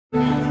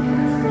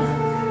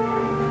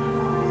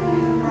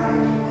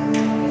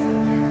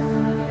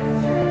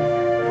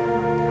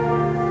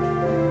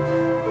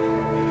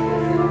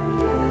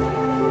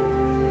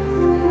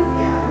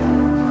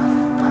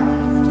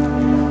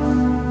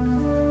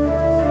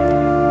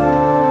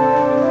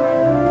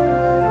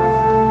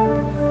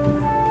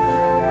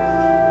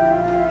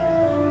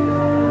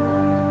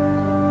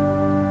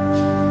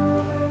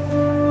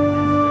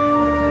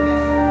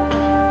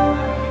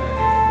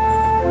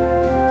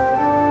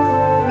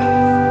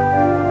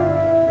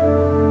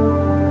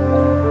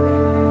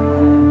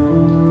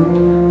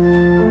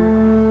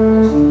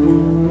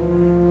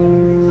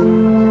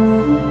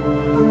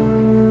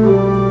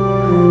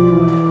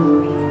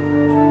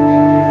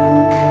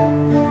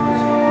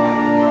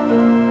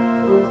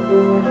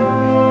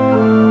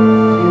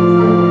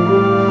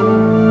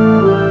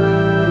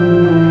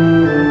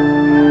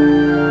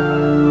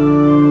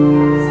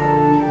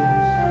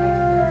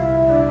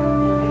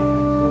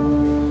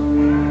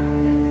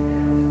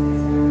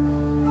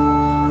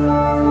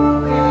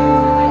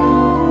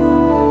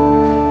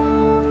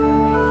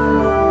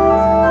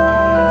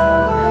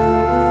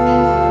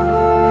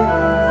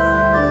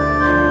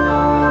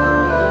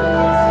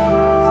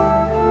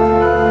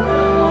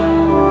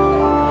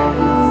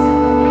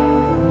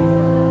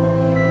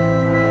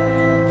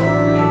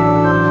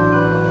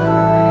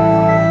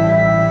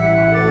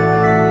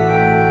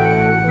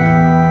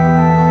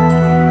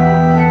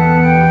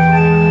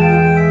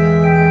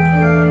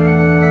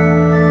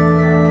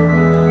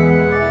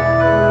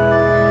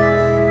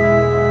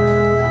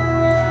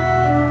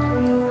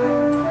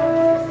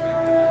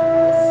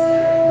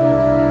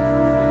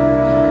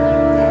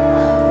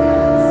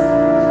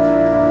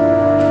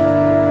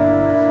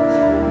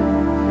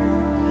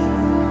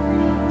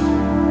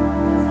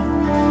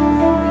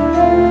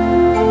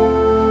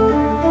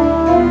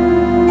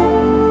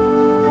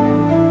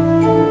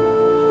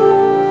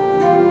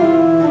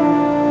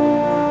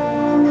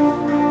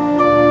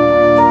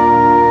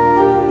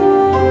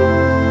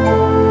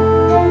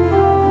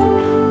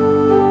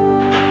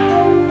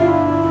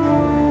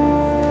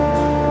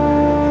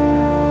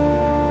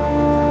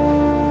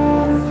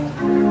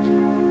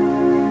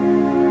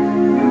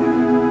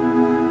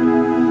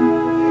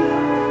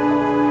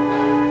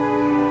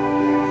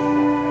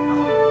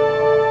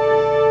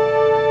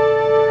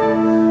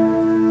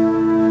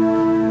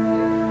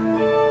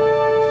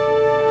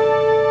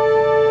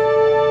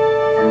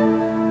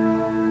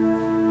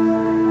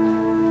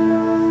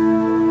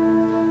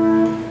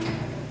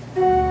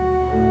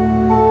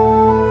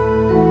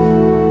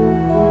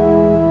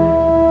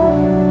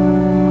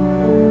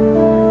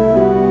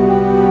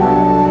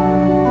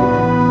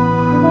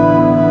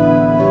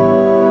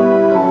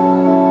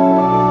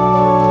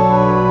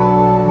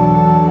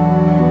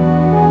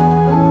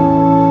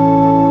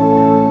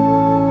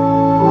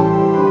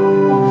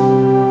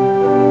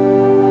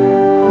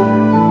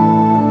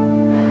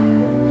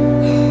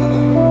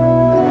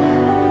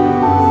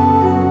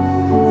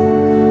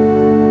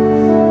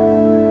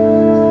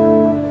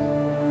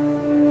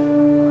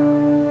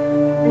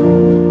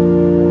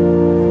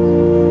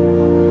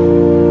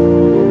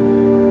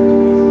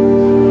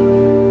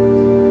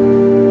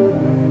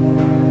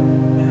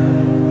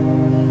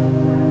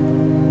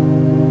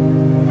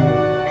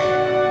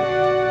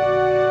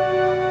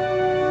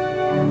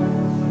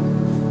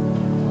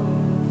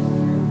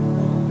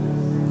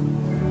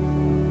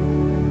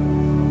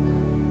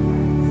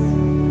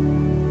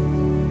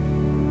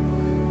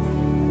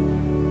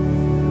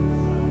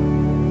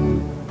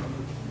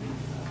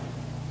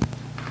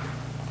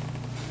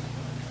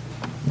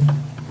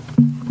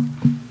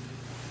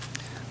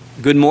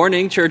Good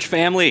morning, church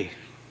family.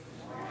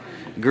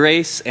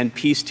 Grace and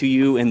peace to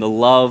you in the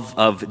love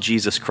of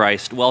Jesus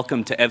Christ.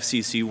 Welcome to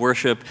FCC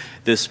Worship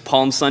this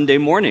Palm Sunday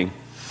morning.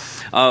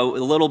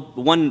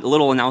 One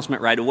little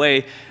announcement right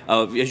away.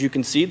 As you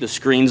can see, the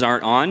screens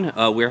aren't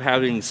on. We're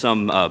having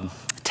some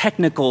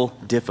technical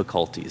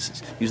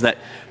difficulties. Use that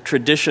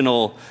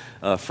traditional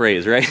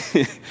phrase, right?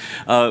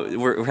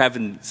 We're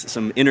having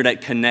some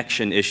internet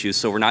connection issues,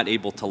 so we're not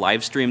able to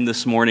live stream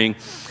this morning,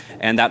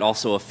 and that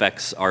also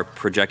affects our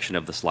projection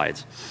of the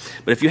slides.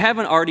 But if you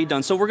haven't already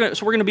done so, we're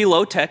gonna be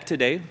low tech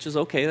today, which is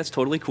okay. That's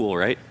totally cool,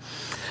 right?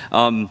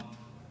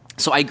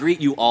 So I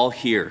greet you all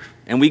here,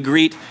 and we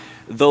greet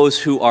those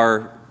who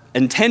are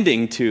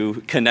intending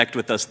to connect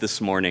with us this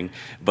morning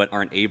but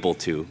aren't able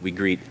to. We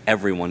greet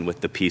everyone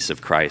with the peace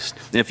of Christ.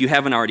 And if you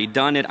haven't already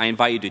done it, I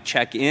invite you to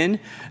check in.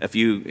 If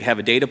you have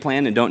a data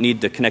plan and don't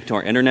need to connect to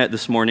our internet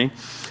this morning,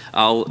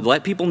 I'll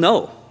let people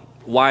know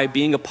why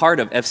being a part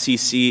of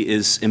FCC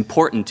is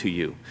important to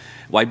you,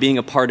 why being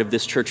a part of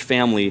this church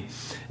family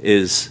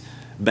is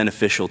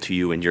beneficial to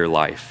you in your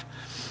life.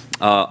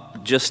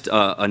 Just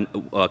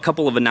a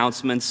couple of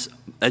announcements.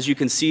 As you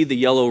can see, the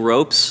yellow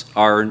ropes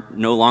are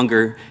no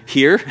longer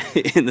here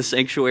in the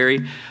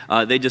sanctuary.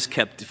 They just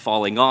kept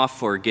falling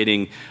off or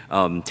getting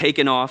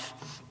taken off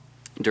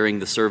during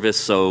the service.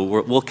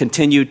 So we'll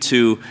continue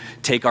to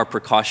take our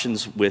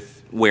precautions with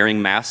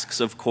wearing masks,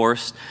 of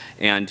course,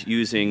 and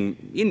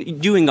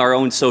doing our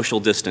own social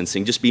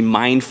distancing. Just be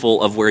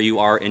mindful of where you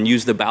are and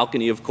use the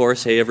balcony, of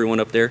course. Hey, everyone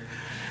up there.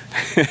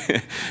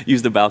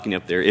 Use the balcony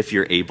up there if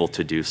you're able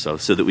to do so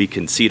that we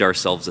can seat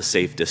ourselves a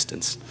safe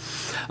distance.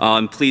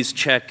 Please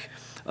check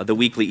the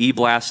weekly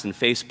e-blast and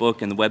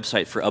Facebook and the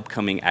website for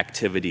upcoming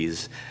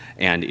activities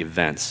and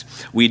events.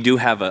 We do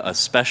have a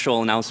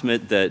special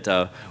announcement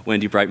that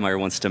Wendy Breitmeyer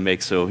wants to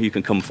make, so you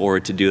can come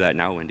forward to do that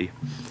now, Wendy.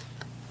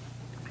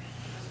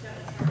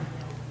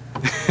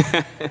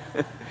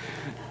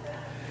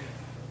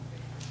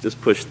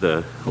 Just push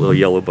the little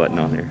yellow button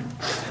on there.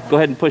 Go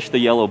ahead and push the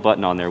yellow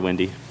button on there,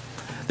 Wendy.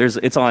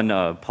 It's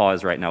on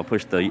pause right now.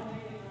 Push the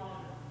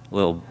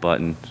little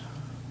button.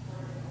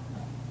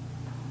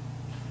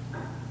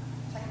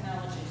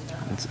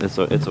 It's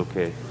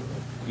okay.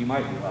 You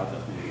might be allowed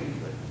to.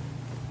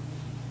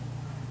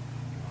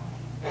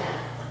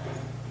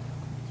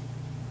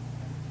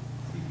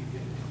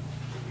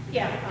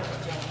 Yeah,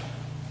 Jill.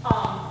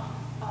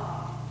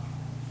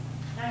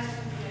 Nice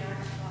to be there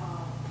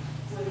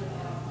with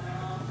my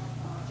mom,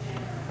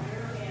 Jan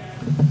Meyer,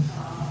 and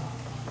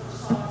her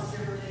son,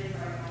 Sarah Day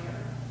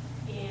Meyer.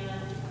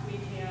 And we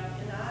have,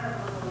 in honor of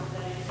her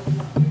birthday, a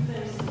few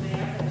things in the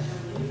back as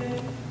you're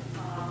leaving.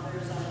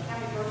 There's a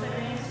happy birthday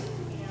mace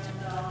and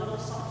a little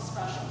something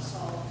special.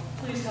 So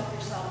please help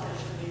yourself as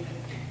you're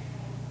leaving.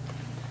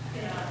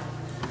 In honor of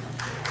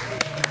her.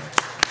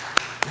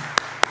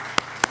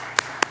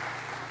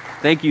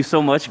 Thank you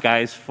so much,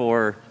 guys,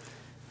 for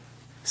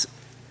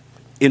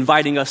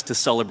inviting us to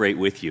celebrate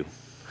with you.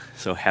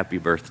 So happy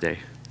birthday.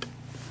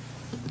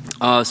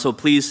 So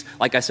please,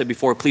 like I said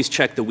before, please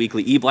check the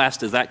weekly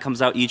e-blast as that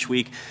comes out each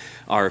week,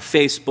 our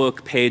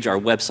Facebook page, our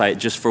website,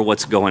 just for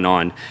what's going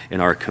on in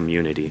our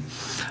community.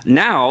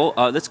 Now,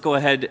 let's go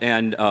ahead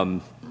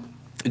and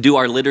do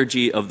our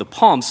liturgy of the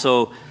palms.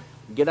 So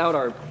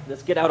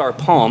let's get out our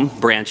palm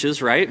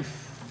branches, right?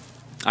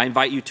 I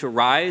invite you to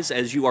rise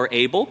as you are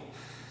able.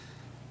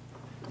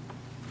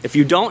 If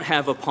you don't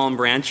have a palm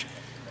branch,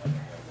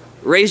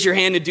 raise your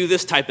hand and do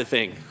this type of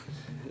thing.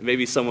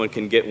 Maybe someone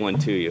can get one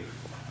to you.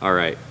 All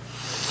right.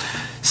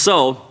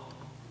 So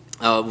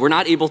we're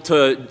not able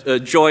to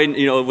join,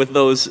 with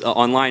those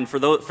online. For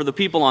the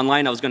people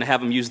online, I was going to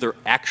have them use their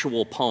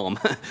actual palm,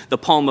 the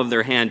palm of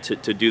their hand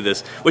to do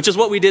this, which is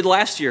what we did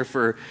last year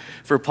for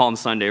Palm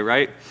Sunday,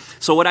 right?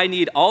 So what I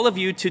need all of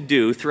you to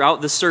do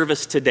throughout the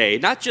service today,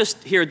 not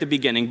just here at the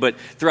beginning, but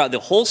throughout the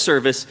whole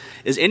service,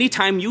 is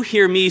anytime you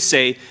hear me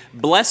say,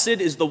 "Blessed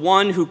is the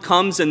one who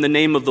comes in the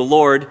name of the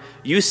Lord,"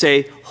 you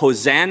say,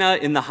 "Hosanna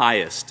in the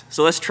highest."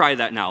 So let's try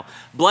that now.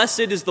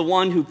 Blessed is the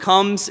one who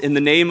comes in the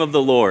name of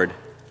the Lord.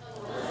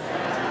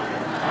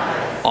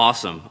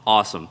 Awesome,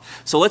 awesome.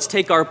 So let's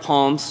take our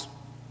palms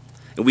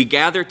and we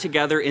gather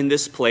together in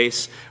this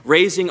place,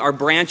 raising our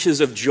branches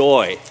of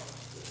joy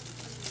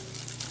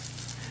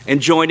and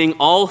joining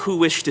all who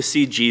wish to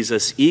see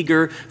Jesus,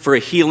 eager for a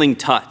healing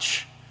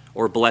touch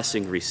or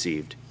blessing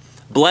received.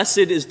 Blessed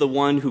is the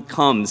one who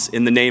comes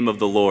in the name of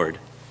the Lord.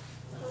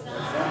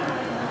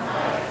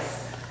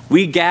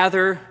 We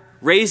gather,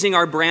 raising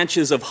our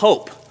branches of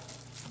hope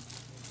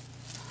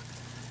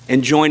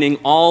and joining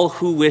all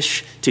who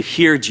wish to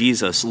hear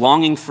Jesus,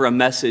 longing for a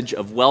message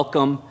of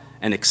welcome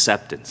and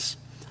acceptance.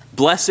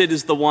 Blessed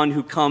is the one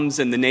who comes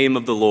in the name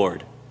of the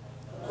Lord.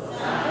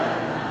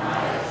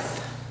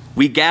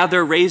 We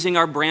gather, raising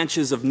our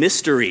branches of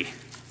mystery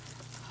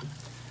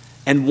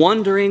and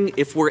wondering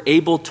if we're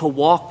able to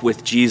walk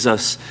with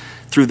Jesus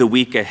through the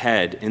week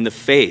ahead in the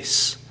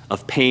face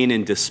of pain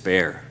and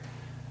despair.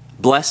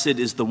 Blessed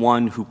is the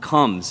one who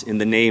comes in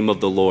the name of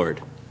the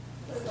Lord.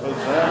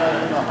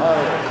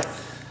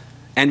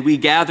 And we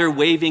gather,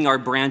 waving our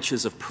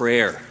branches of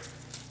prayer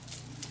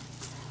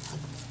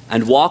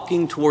and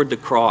walking toward the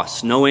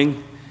cross,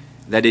 knowing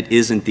that it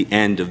isn't the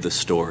end of the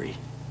story.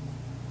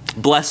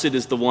 Blessed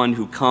is the one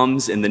who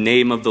comes in the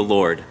name of the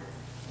Lord.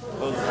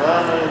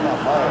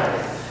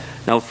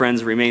 Now,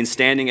 friends, remain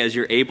standing as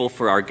you're able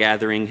for our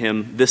gathering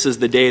hymn. This is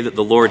the day that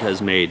the Lord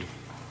has made.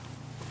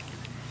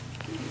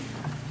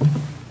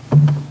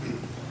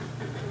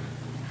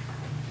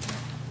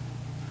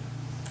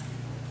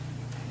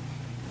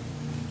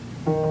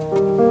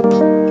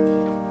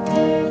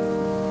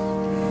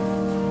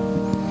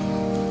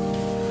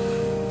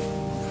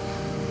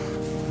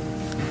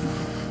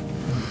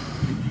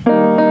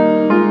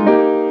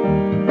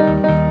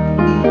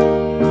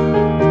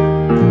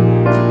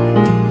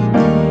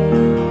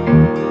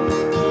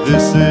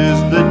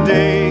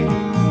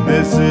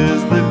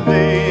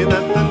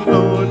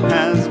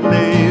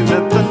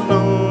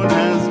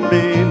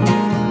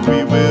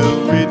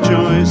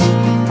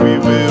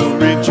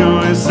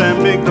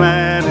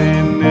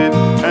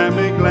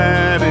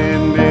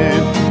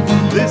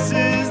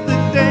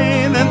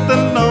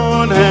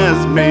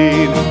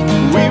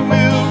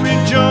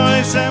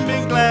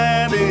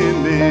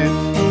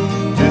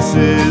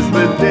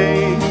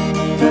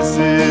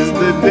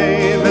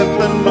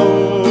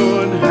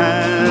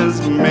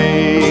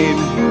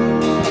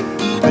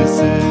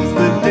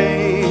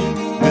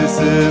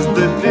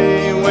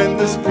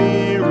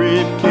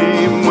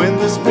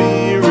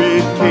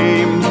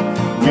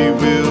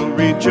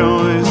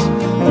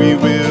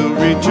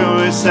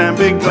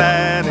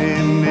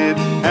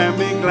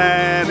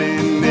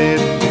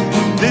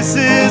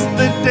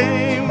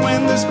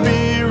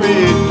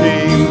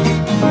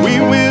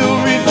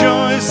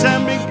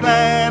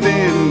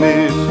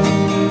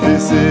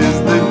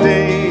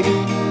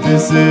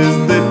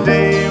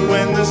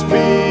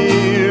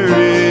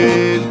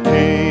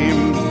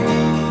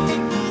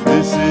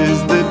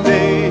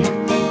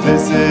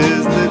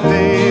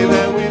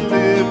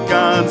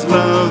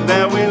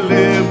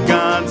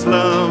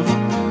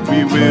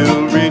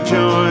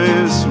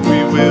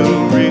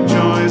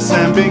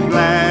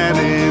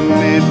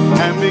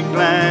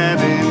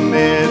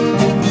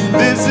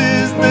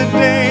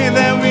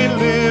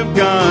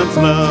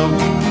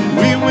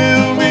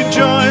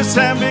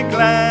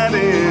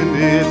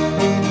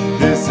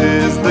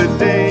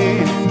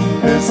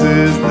 This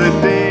is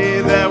the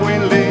day that we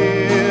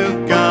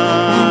live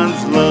God's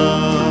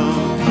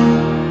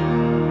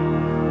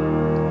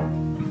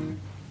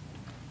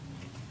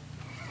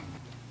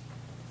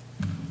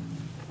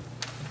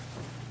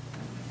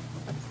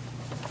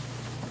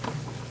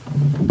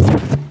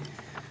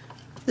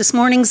This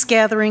morning's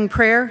gathering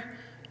prayer: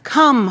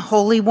 come,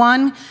 Holy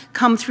One,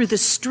 come through the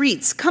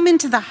streets, come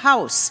into the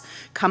house,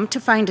 come to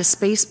find a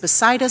space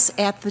beside us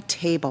at the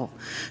table.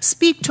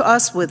 Speak to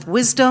us with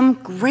wisdom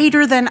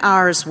greater than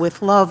ours,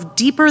 with love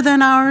deeper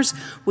than ours,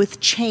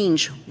 with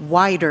change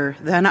wider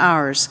than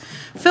ours.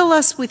 Fill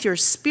us with your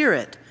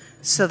Spirit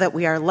so that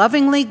we are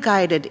lovingly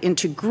guided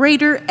into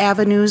greater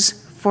avenues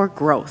for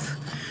growth.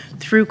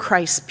 Through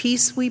Christ's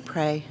peace we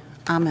pray.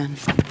 Amen.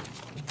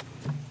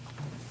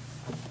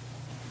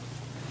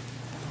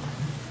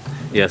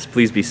 Yes,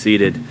 please be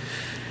seated.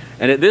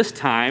 And at this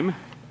time,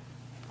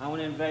 I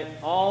want to invite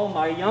all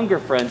my younger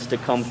friends to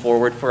come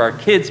forward for our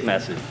kids'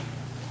 message.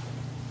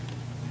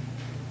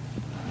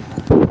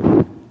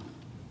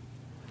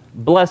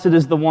 Blessed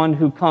is the one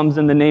who comes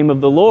in the name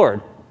of the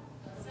Lord.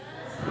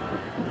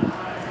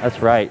 That's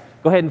right.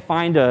 Go ahead and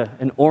find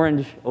an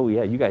orange. Oh,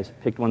 yeah, you guys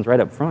picked ones right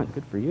up front.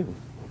 Good for you.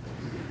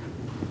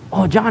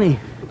 Oh, Johnny,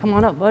 come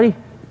on up, buddy.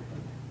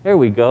 There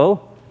we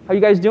go. How you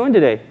guys doing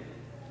today?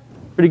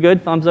 Pretty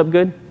good? Thumbs up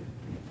good?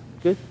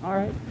 Good? All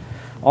right.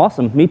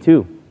 Awesome. Me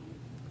too.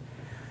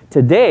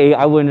 Today,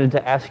 I wanted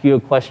to ask you a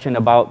question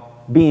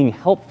about being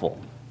helpful.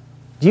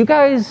 Do you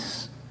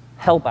guys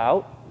help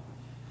out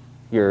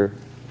your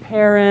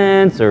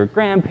parents or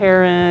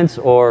grandparents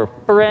or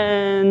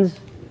friends?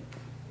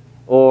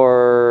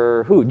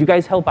 Or who? Do you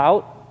guys help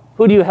out?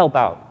 Who do you help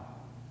out?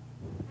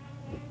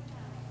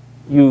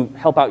 You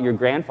help out your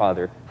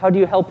grandfather. How do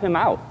you help him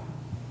out?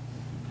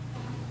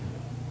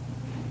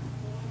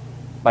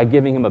 By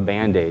giving him a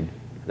Band-Aid.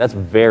 That's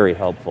very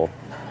helpful.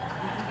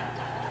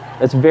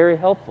 That's very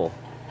helpful.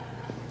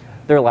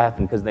 They're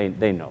laughing because they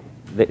know.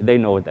 They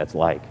know what that's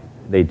like.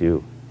 They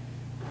do.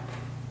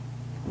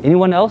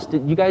 Anyone else?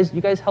 Did you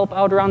guys help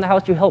out around the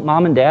house? Do you help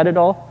mom and dad at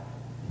all?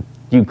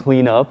 Do you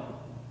clean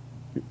up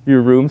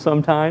your room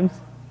sometimes?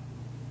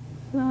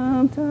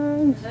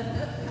 Sometimes.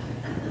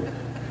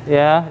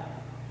 Yeah.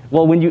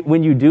 Well,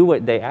 when you do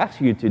what they ask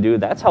you to do,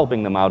 that's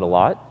helping them out a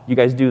lot. You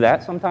guys do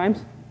that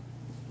sometimes?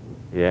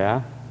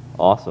 Yeah.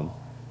 Awesome.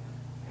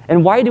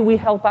 And why do we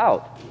help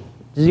out?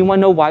 Does anyone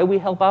know why we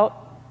help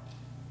out?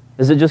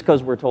 Is it just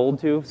because we're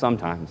told to?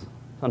 Sometimes.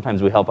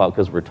 Sometimes we help out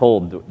because we're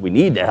told we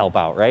need to help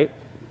out, right?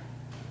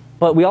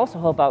 But we also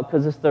help out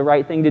because it's the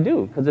right thing to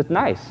do, because it's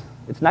nice.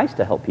 It's nice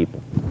to help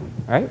people,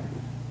 right?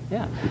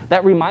 Yeah.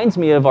 That reminds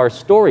me of our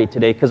story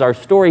today, because our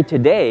story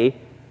today,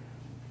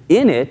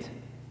 in it,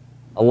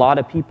 a lot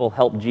of people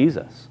help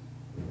Jesus.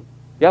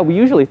 Yeah, we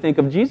usually think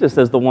of Jesus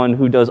as the one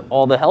who does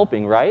all the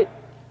helping, right?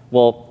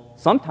 Well,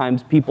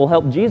 sometimes people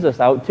help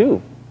Jesus out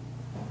too.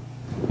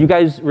 You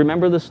guys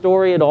remember the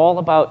story at all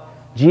about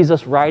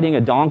Jesus riding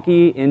a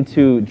donkey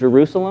into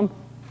Jerusalem?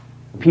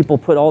 People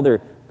put all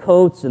their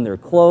coats and their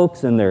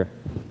cloaks and their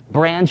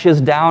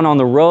branches down on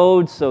the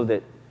road so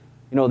that,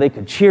 they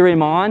could cheer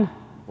him on.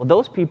 Well,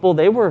 those people,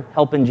 they were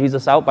helping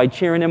Jesus out by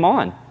cheering him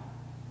on.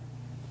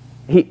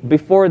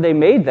 Before they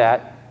made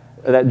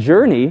that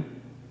journey,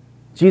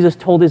 Jesus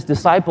told his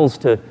disciples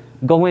to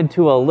go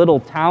into a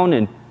little town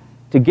and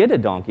to get a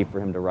donkey for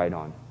him to ride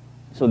on.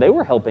 So they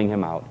were helping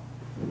him out.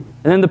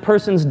 And then the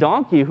person's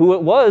donkey, who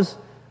it was,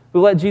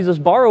 who let Jesus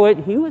borrow it,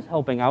 he was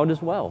helping out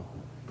as well,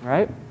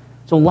 right?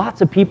 So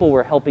lots of people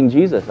were helping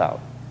Jesus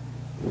out.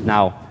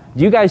 Now,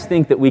 do you guys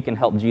think that we can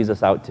help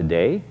Jesus out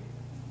today?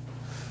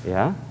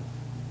 Yeah?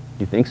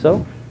 You think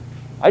so?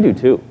 I do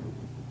too.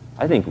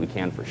 I think we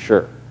can for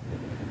sure.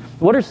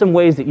 What are some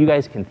ways that you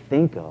guys can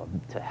think of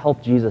to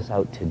help Jesus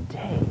out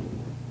today?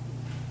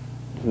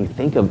 Can you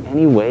think of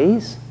any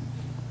ways?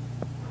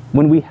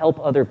 When we help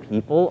other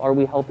people, are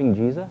we helping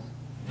Jesus?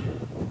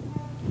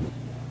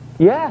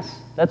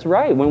 Yes, that's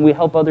right. When we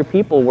help other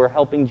people, we're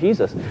helping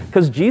Jesus.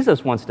 Because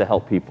Jesus wants to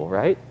help people,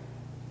 right?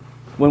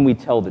 When we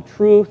tell the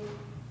truth,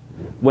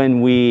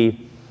 when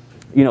we,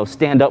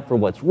 stand up for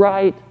what's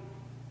right,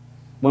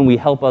 when we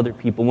help other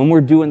people, when we're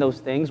doing those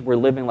things, we're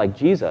living like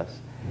Jesus.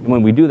 And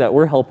when we do that,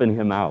 we're helping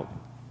him out.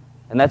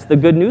 And that's the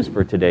good news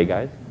for today,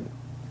 guys.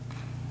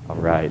 All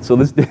right, so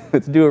let's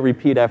do a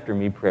repeat after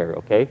me prayer,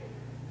 okay?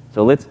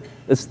 So let's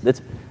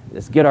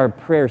get our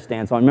prayer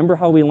stance on. Remember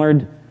how we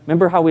learned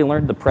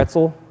the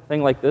pretzel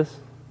thing like this?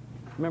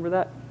 Remember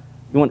that?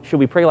 Should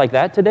we pray like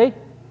that today?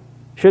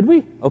 Should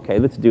we? Okay,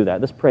 let's do that.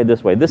 Let's pray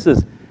this way. This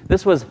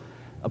was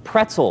a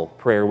pretzel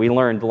prayer we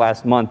learned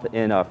last month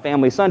in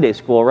Family Sunday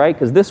School, right?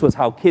 Because this was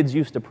how kids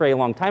used to pray a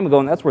long time ago,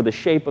 and that's where the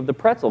shape of the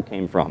pretzel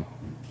came from,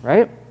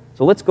 right?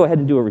 So let's go ahead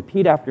and do a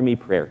repeat after me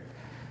prayer.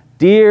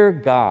 Dear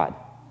God,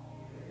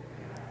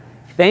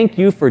 thank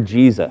you for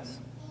Jesus,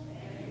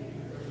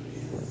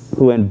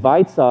 who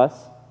invites us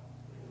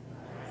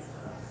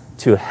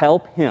to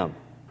help him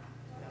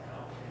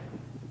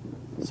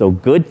so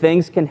good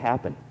things can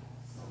happen.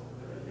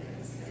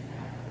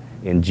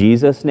 In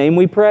Jesus' name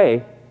we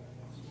pray.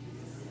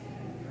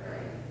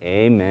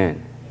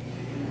 Amen.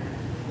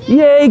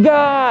 Yay,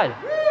 God!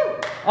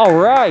 All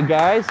right,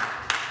 guys.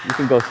 You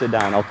can go sit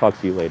down. I'll talk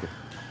to you later.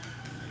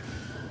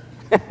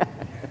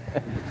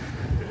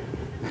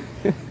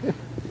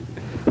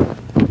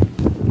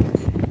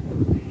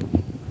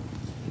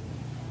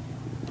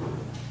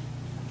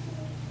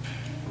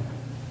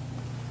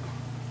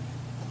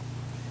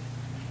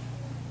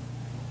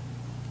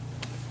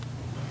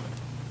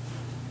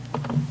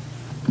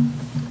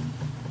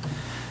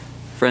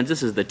 Friends,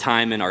 this is the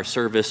time in our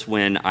service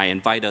when I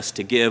invite us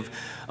to give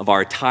of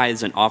our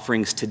tithes and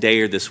offerings today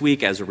or this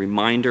week as a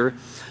reminder.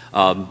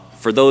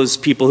 For those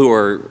people who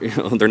are,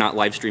 they're not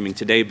live streaming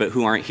today, but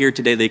who aren't here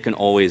today, they can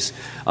always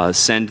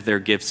send their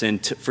gifts in.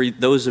 For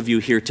those of you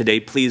here today,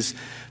 please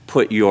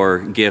put your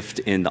gift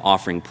in the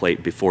offering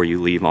plate before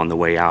you leave on the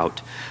way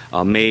out.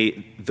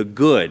 May the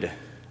good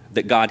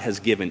that God has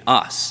given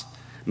us,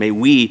 may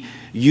we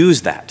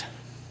use that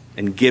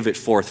and give it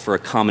forth for a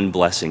common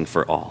blessing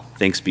for all.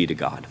 Thanks be to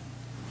God.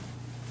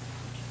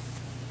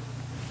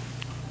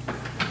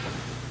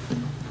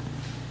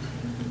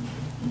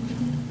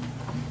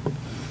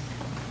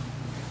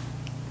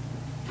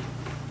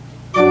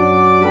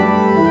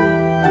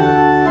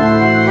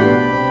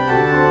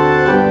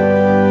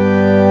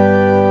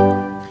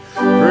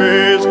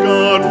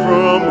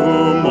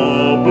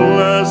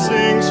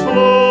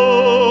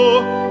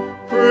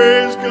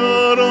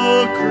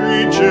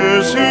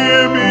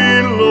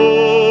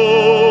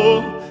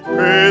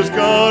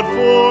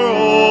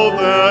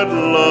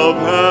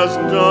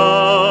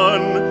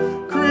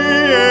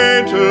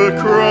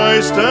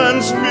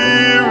 And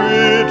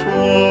Spirit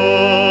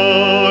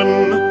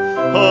one.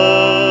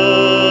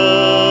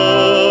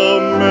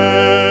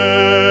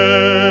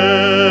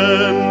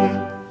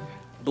 Amen.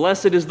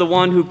 Blessed is the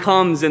one who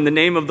comes in the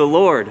name of the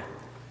Lord.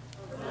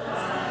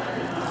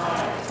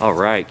 All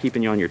right,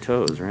 keeping you on your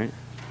toes, right?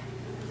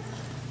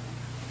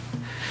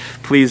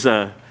 Please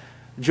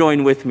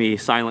join with me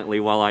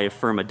silently while I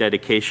affirm a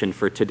dedication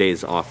for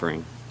today's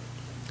offering.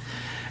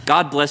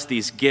 God bless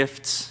these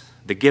gifts,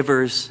 the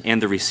givers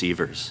and the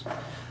receivers,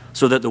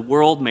 so that the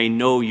world may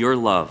know your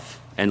love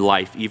and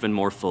life even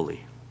more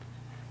fully.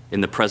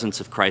 In the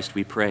presence of Christ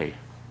we pray.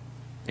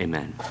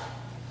 Amen.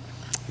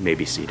 You may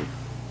be seated.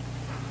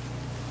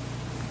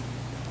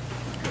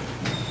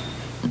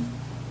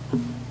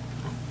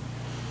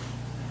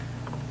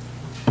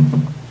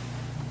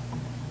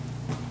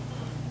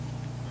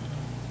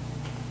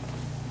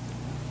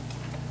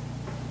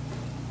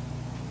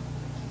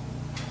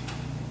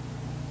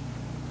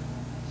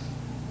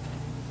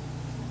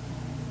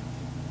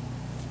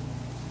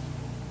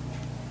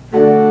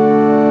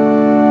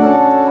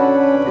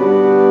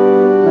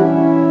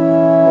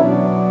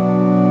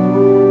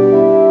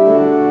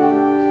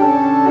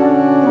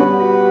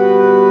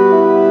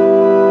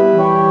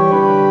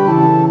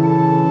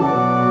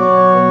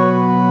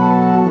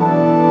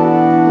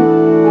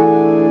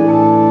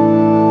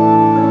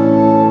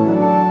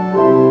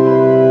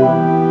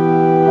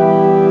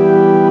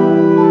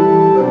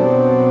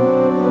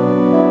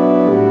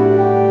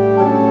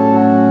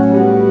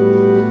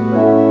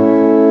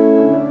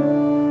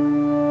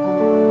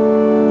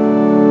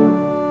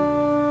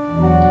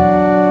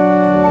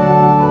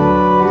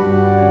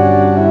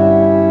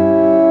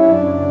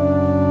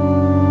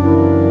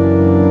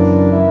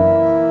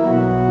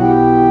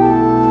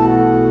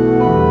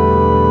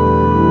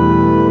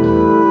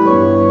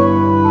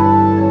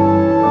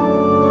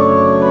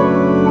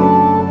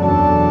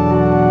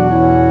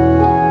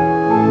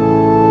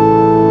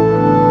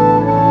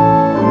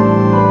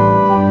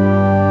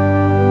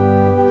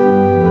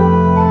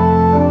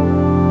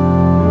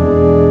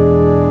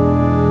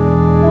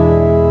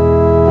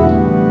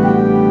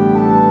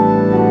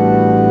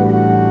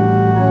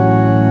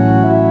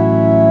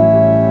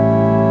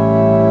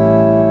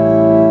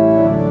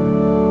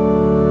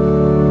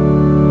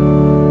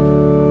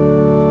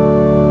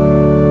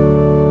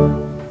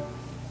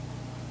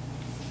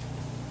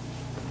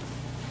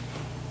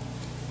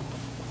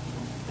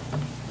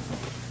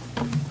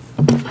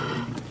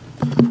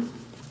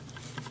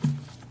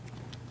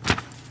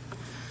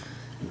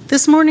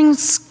 This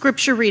morning's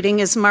scripture reading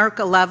is Mark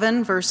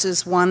 11,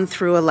 verses 1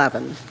 through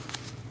 11.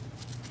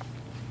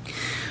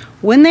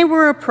 When they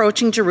were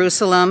approaching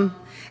Jerusalem,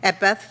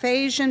 at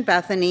Bethphage and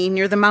Bethany,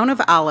 near the Mount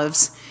of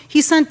Olives,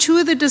 he sent two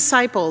of the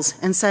disciples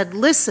and said,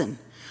 "Listen,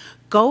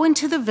 go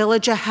into the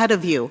village ahead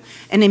of you,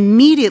 and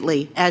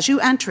immediately as you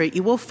enter it,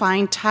 you will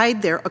find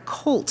tied there a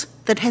colt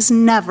that has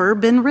never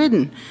been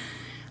ridden.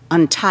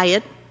 Untie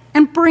it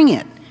and bring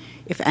it.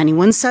 If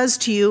anyone says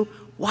to you,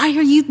 'Why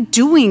are you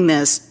doing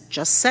this?'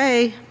 just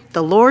say,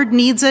 'The Lord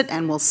needs it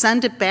and will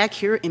send it back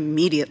here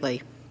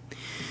immediately.'"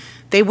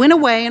 They went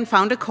away and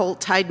found a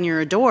colt tied near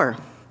a door,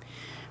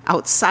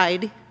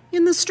 outside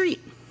in the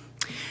street.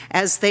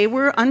 As they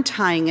were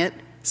untying it,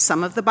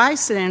 some of the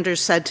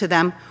bystanders said to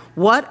them,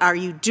 "What are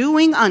you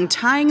doing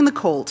untying the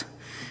colt?"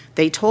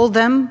 They told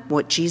them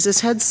what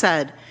Jesus had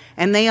said,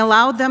 and they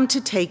allowed them to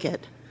take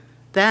it.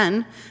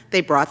 Then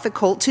they brought the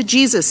colt to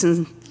Jesus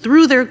and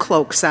threw their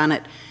cloaks on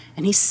it,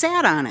 and he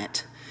sat on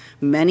it.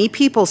 Many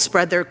people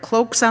spread their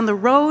cloaks on the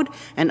road,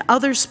 and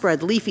others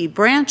spread leafy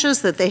branches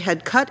that they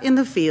had cut in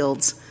the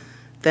fields.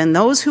 Then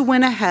those who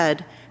went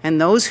ahead and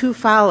those who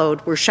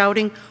followed were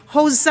shouting,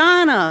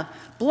 "Hosanna!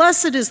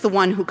 Blessed is the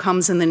one who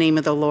comes in the name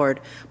of the Lord.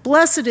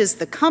 Blessed is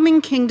the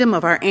coming kingdom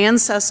of our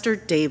ancestor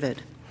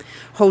David.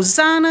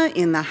 Hosanna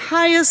in the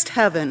highest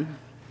heaven."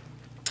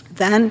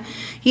 Then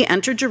he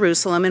entered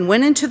Jerusalem and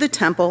went into the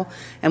temple,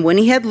 and when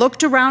he had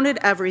looked around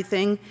at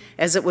everything,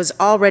 as it was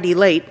already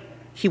late,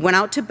 he went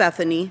out to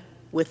Bethany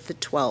with the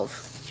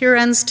 12. Here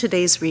ends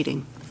today's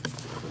reading.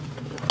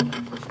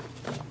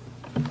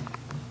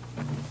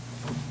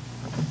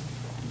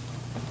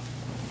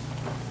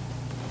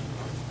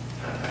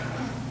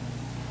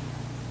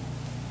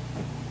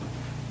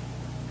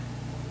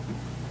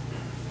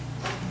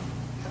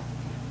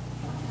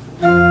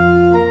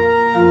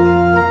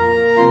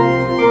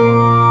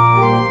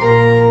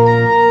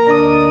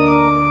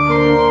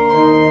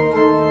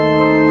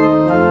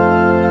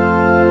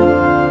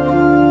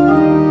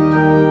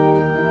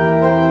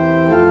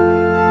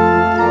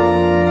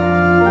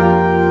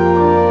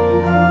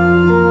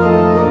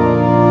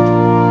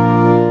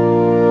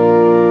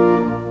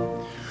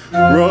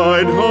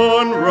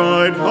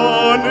 Ride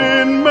on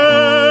in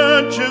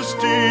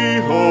majesty,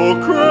 O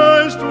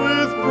Christ,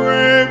 with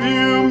brave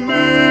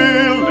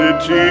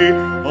humility.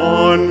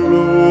 On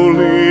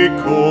lowly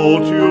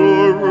colt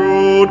your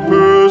road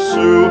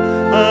pursue,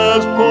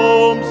 as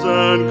palms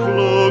and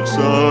cloaks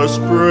are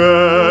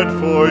spread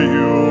for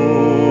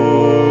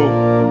you.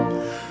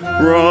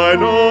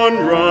 Ride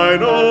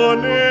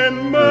on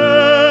in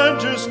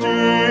majesty,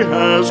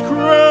 as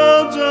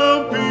crowds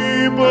of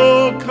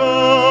people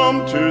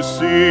come to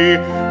see,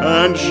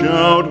 and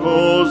shout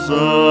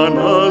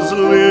hosannas,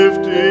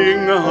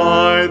 lifting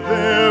high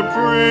their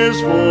praise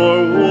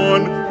for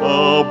one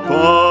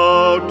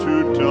about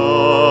to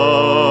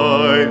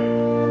die.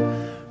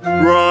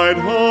 Ride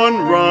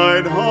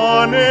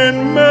on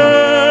in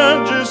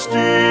majesty,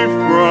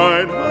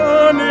 ride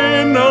on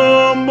in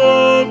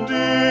humble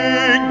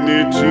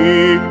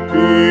dignity.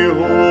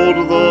 Behold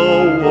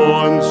the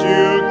ones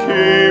you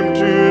came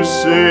to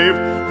save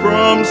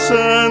from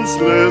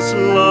senseless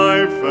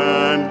life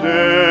and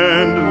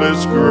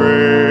endless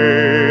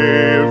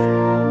grave.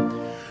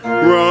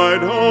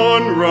 Ride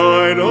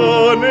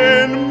on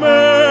in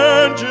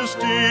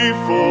majesty,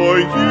 for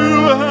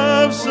you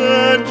have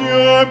set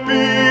your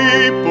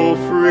people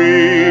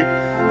free,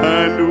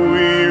 and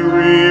we,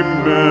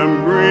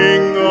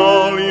 remembering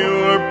all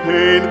your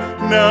pain,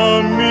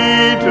 now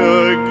meet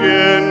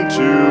again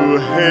to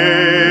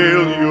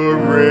hail your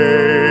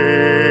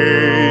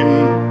reign.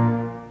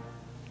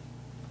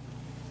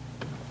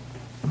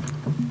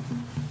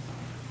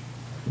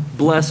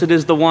 Blessed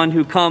is the one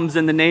who comes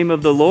in the name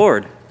of the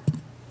Lord.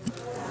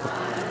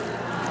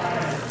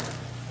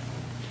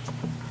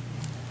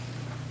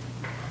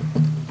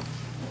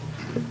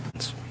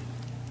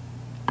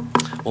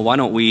 Well, why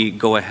don't we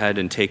go ahead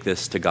and take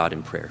this to God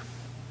in prayer?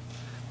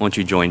 Won't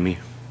you join me?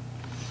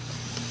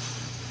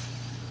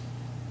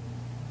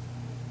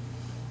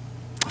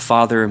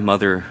 Father,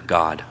 Mother,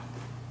 God,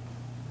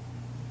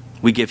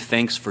 we give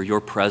thanks for your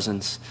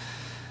presence.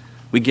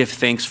 We give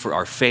thanks for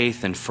our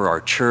faith and for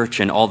our church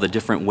and all the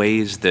different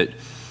ways that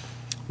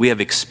we have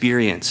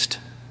experienced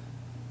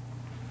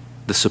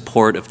the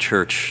support of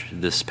church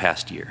this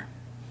past year.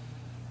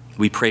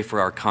 We pray for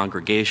our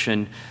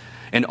congregation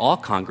and all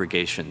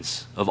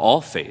congregations of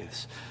all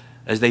faiths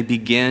as they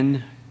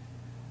begin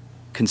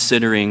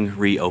considering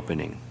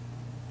reopening.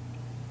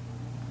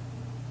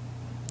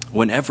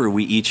 Whenever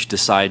we each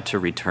decide to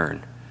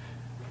return,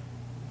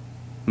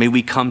 may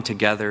we come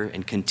together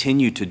and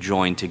continue to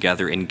join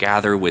together and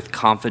gather with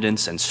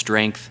confidence and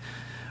strength,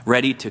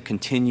 ready to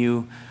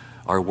continue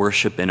our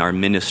worship and our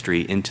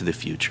ministry into the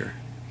future.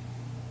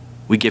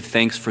 We give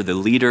thanks for the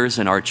leaders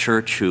in our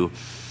church who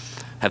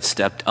have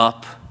stepped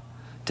up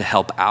to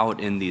help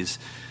out in these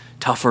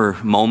tougher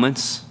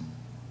moments.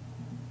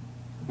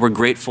 We're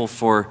grateful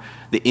for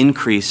the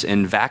increase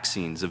in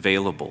vaccines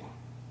available.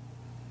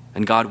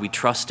 And God, we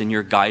trust in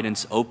your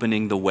guidance,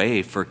 opening the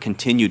way for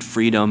continued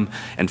freedom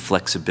and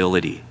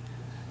flexibility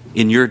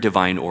in your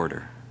divine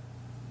order.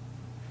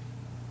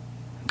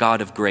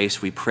 God of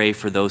grace, we pray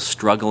for those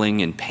struggling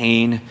in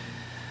pain,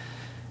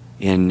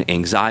 in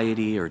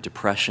anxiety or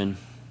depression.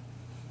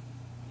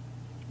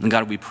 And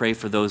God, we pray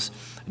for those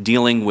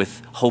dealing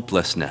with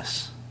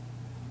hopelessness.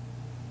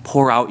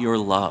 Pour out your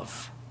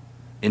love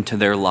into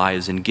their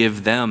lives and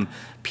give them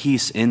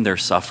peace in their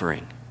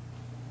suffering.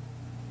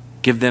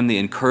 Give them the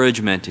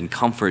encouragement and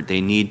comfort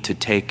they need to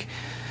take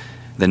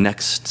the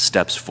next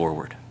steps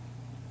forward.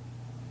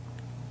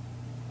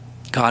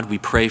 God, we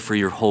pray for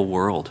your whole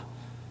world.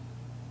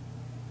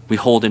 We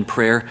hold in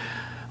prayer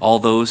all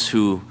those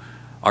who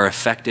are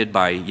affected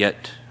by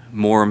yet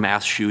more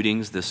mass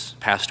shootings this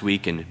past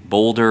week in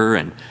Boulder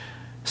and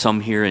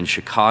some here in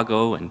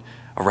Chicago and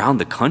around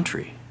the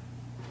country.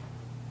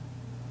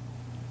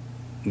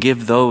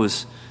 Give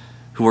those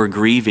who are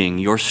grieving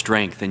your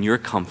strength and your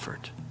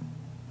comfort.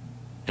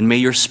 And may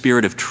your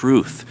spirit of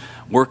truth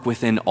work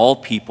within all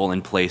people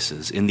and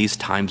places in these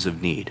times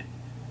of need.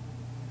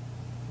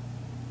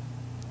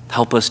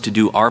 Help us to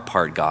do our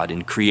part, God,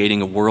 in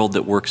creating a world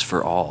that works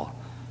for all.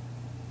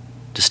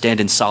 To stand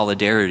in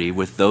solidarity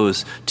with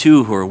those,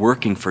 too, who are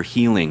working for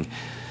healing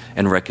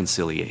and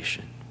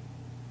reconciliation.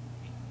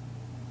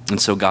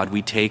 And so, God,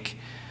 we take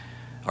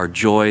our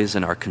joys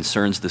and our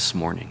concerns this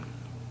morning.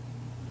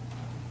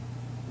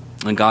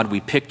 And God, we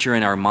picture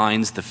in our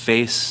minds the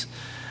face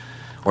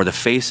or the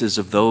faces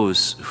of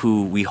those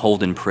who we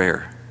hold in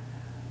prayer,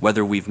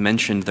 whether we've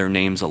mentioned their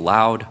names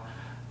aloud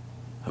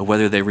or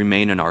whether they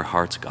remain in our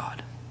hearts,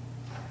 God.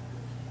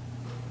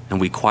 And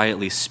we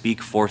quietly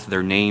speak forth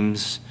their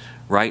names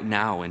right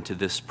now into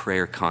this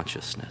prayer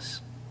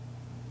consciousness.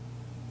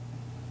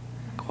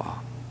 Kwa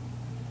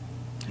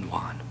and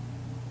Juan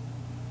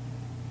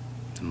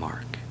and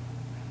Mark,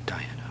 and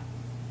Diana,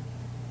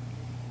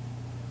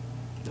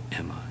 and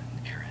Emma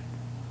and Aaron.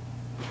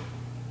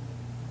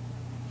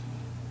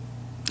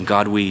 And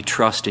God, we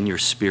trust in your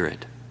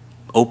Spirit,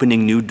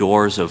 opening new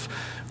doors of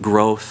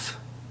growth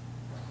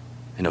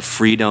and of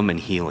freedom and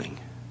healing.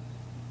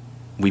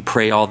 We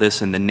pray all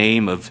this in the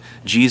name of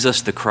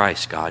Jesus the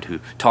Christ, God, who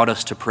taught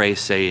us to pray,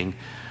 saying,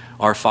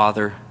 Our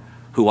Father,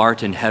 who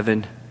art in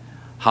heaven,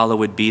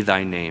 hallowed be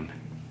thy name.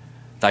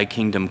 Thy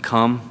kingdom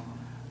come,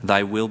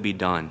 thy will be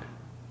done,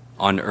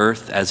 on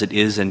earth as it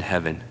is in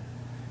heaven.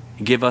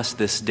 Give us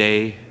this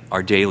day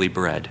our daily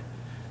bread,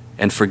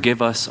 and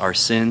forgive us our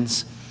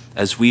sins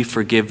as we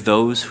forgive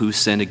those who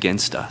sin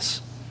against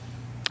us.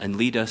 And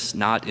lead us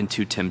not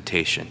into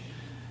temptation,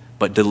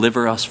 but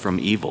deliver us from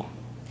evil.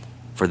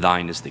 For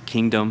thine is the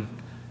kingdom,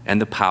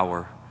 and the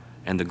power,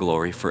 and the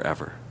glory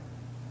forever.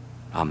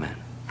 Amen.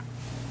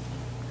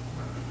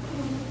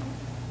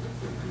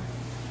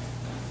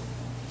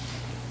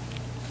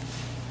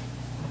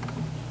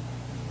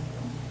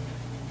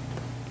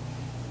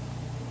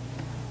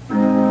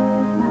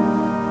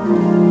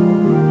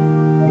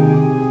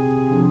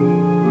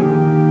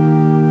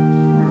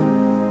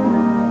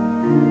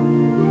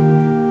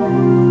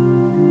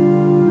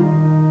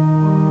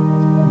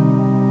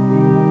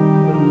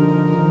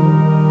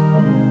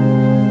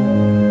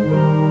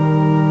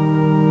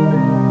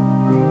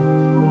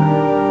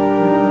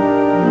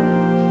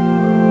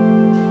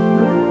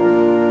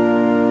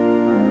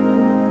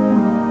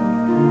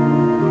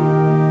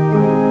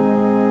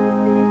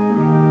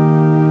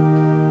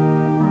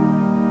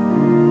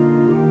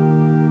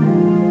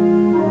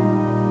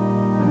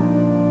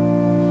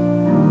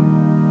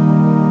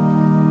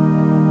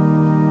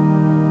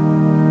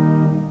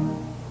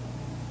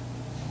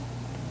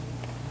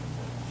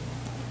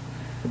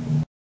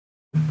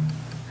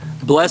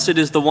 Blessed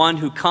is the one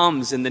who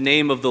comes in the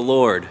name of the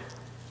Lord.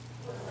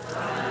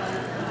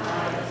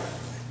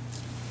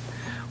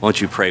 Won't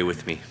you pray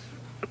with me?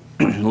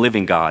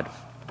 Living God,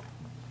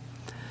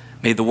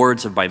 may the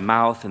words of my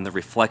mouth and the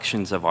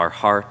reflections of our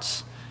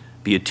hearts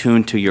be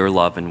attuned to your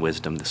love and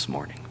wisdom this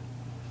morning.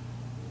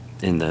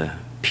 In the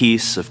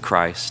peace of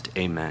Christ,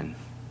 amen.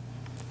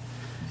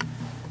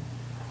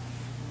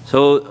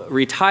 So,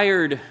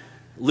 retired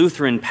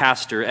Lutheran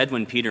pastor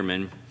Edwin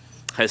Peterman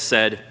has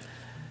said,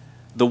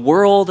 the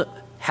world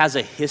has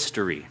a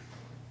history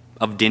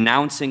of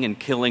denouncing and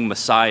killing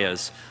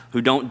messiahs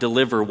who don't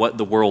deliver what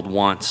the world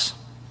wants,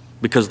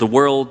 because the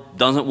world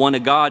doesn't want a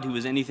God who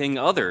is anything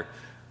other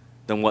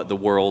than what the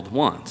world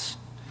wants.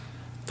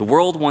 The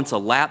world wants a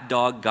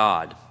lapdog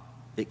God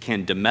that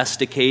can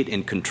domesticate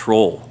and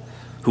control,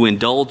 who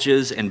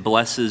indulges and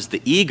blesses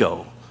the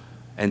ego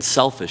and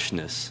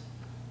selfishness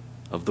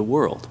of the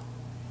world.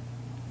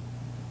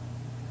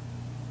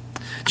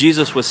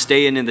 Jesus was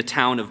staying in the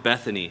town of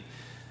Bethany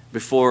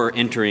before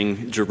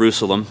entering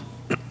Jerusalem,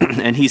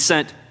 and he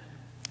sent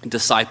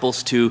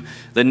disciples to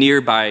the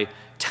nearby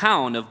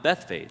town of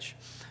Bethphage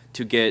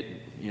to get,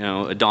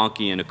 a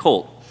donkey and a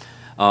colt.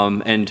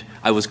 And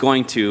I was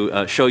going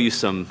to show you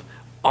some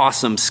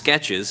awesome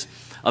sketches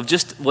of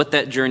just what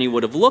that journey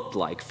would have looked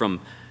like from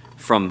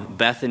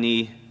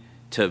Bethany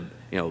to,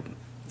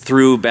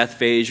 through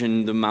Bethphage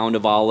and the Mount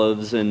of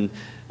Olives and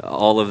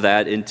all of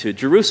that into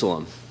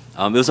Jerusalem.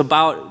 It was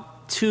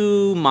about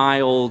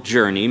 2-mile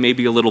journey,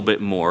 maybe a little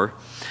bit more.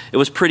 It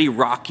was pretty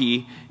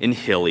rocky and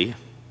hilly.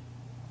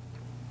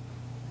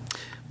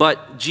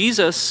 But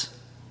Jesus,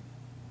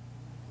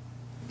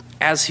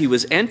 as he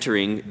was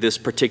entering this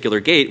particular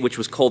gate, which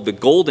was called the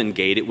Golden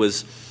Gate, it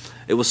was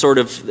sort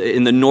of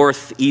in the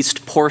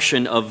northeast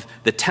portion of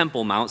the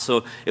Temple Mount,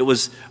 so it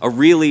was a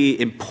really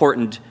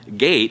important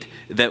gate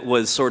that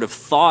was sort of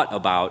thought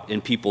about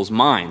in people's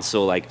minds.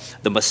 So like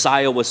the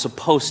Messiah was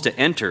supposed to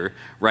enter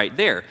right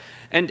there.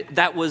 And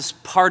that was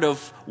part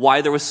of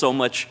why there was so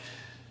much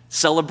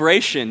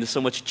celebration,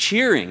 so much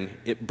cheering.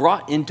 It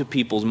brought into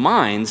people's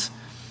minds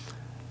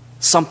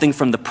something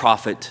from the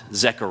prophet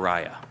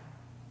Zechariah.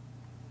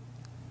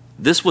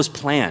 This was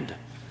planned.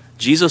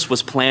 Jesus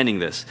was planning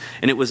this,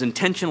 and it was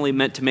intentionally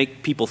meant to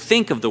make people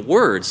think of the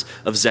words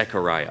of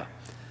Zechariah.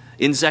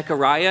 In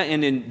Zechariah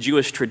and in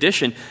Jewish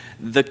tradition,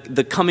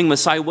 the coming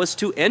Messiah was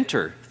to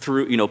enter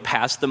through,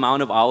 past the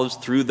Mount of Olives,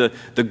 through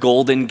the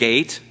Golden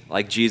Gate,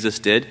 like Jesus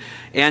did.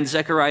 And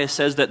Zechariah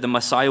says that the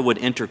Messiah would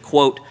enter,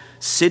 quote,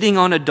 sitting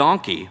on a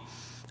donkey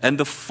and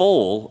the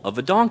foal of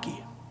a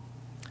donkey.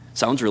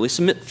 Sounds really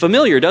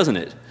familiar, doesn't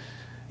it?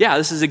 Yeah,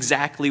 this is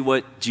exactly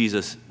what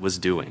Jesus was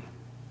doing.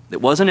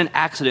 It wasn't an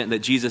accident that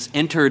Jesus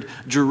entered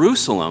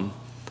Jerusalem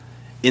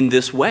in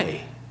this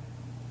way.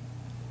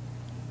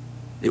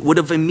 It would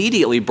have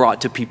immediately brought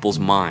to people's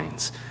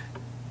minds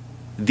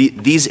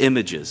these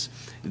images,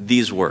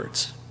 these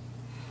words.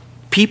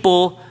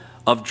 People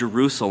of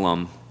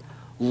Jerusalem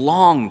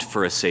longed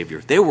for a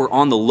Savior. They were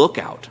on the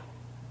lookout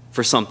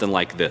for something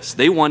like this.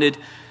 They wanted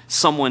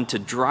someone to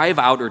drive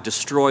out or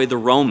destroy the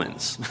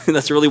Romans.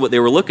 That's really what they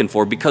were looking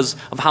for because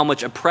of how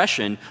much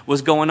oppression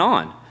was going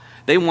on.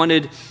 They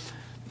wanted,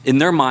 in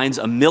their minds,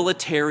 a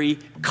military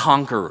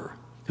conqueror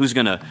who's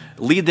going to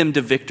lead them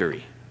to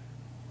victory.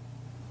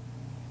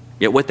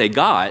 Yet what they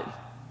got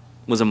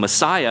was a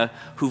Messiah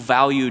who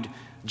valued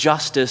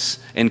justice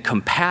and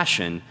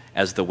compassion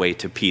as the way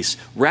to peace,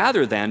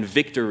 rather than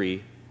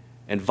victory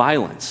and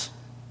violence.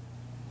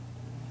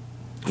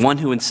 One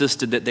who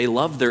insisted that they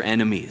love their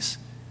enemies,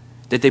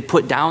 that they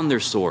put down their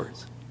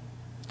swords,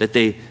 that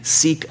they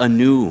seek a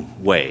new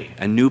way,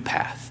 a new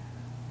path.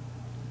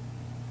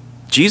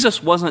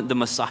 Jesus wasn't the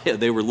Messiah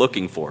they were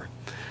looking for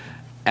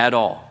at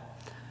all.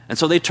 And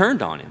so they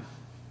turned on him.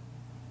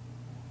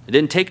 It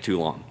didn't take too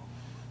long.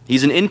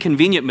 He's an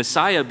inconvenient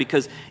Messiah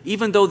because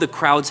even though the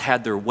crowds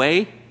had their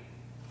way,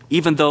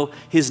 even though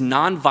his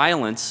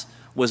nonviolence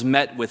was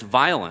met with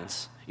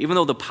violence, even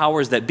though the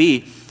powers that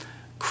be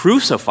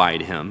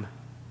crucified him,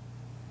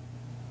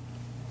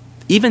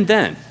 even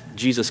then,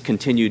 Jesus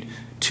continued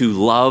to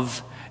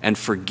love and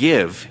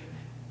forgive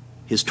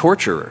his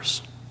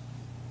torturers.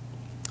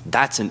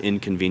 That's an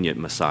inconvenient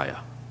Messiah.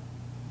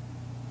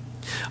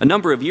 A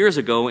number of years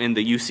ago in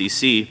the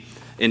UCC,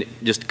 in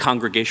just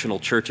congregational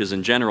churches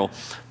in general,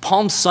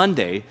 Palm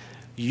Sunday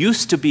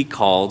used to be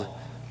called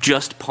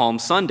just Palm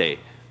Sunday.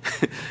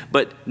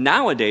 But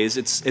nowadays,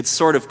 it's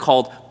sort of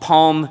called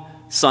Palm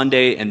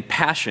Sunday and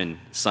Passion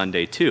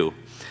Sunday too.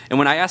 And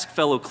when I ask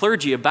fellow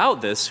clergy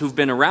about this, who've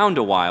been around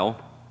a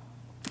while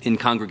in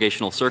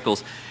congregational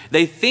circles,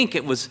 they think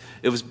it was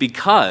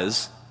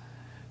because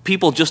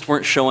people just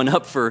weren't showing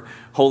up for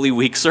Holy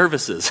Week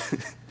services.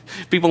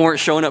 People weren't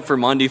showing up for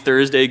Monday,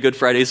 Thursday, Good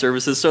Friday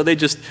services, so they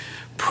just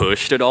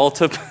pushed it all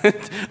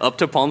up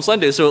to Palm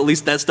Sunday, so at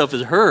least that stuff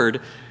is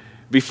heard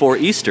before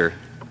Easter.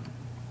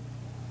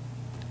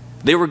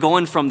 They were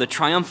going from the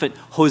triumphant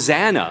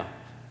Hosanna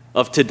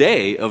of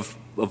today, of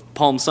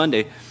Palm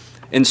Sunday,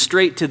 and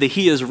straight to the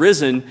He is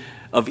risen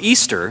of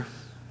Easter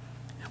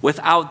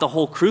without the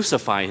whole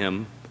crucify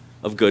him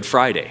of Good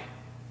Friday,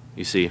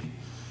 you see.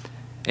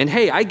 And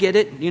hey, I get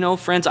it, you know,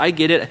 friends, I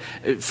get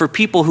it. For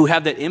people who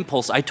have that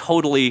impulse, I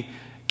totally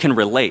can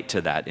relate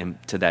to that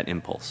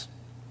impulse.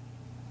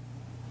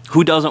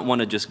 Who doesn't want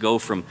to just go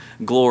from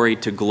glory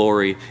to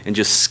glory and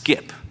just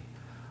skip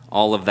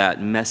all of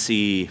that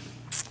messy,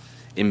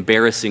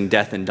 embarrassing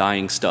death and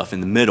dying stuff in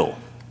the middle?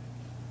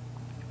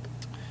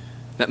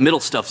 That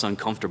middle stuff's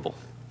uncomfortable.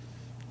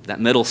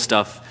 That middle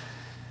stuff,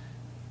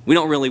 we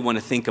don't really want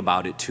to think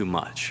about it too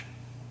much.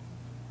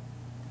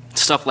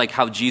 Stuff like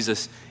how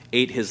Jesus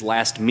ate his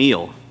last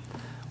meal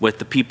with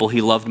the people he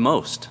loved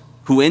most,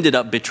 who ended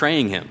up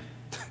betraying him,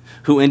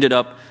 who ended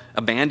up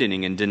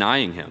abandoning and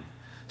denying him.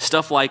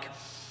 Stuff like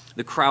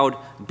the crowd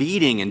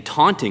beating and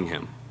taunting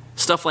him.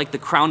 Stuff like the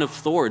crown of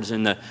thorns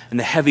and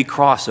the heavy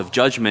cross of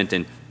judgment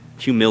and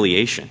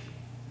humiliation.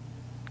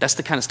 That's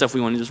the kind of stuff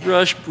we want to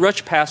just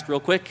rush past real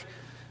quick,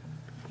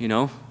 you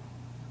know.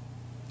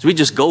 So we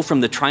just go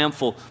from the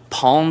triumphal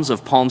palms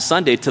of Palm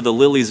Sunday to the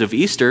lilies of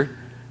Easter.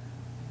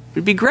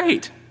 It'd be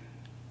great.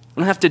 We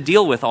don't have to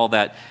deal with all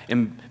that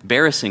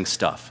embarrassing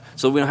stuff.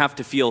 So we don't have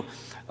to feel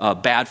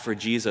bad for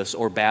Jesus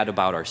or bad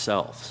about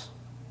ourselves.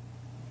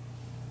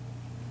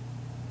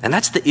 And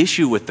that's the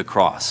issue with the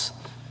cross.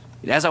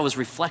 As I was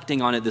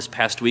reflecting on it this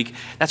past week,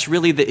 that's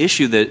really the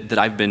issue that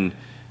I've been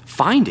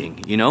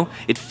finding, you know.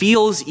 It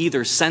feels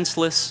either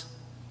senseless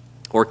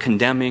or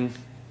condemning,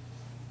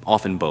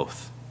 often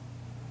both.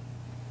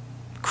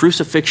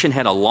 Crucifixion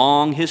had a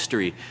long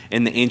history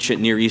in the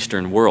ancient Near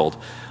Eastern world.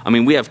 I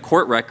mean, we have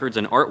court records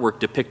and artwork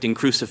depicting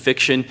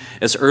crucifixion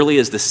as early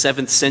as the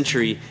 7th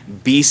century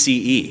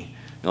BCE,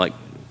 like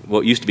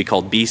what used to be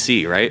called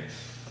BC, right?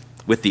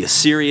 With the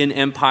Assyrian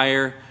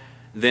Empire,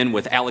 then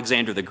with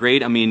Alexander the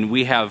Great. I mean,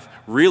 we have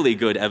really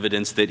good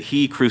evidence that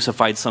he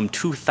crucified some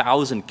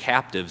 2,000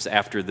 captives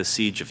after the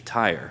siege of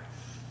Tyre.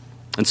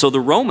 And so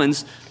the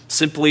Romans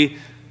simply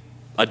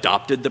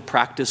adopted the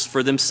practice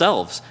for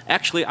themselves.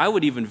 Actually, I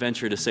would even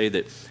venture to say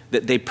that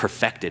they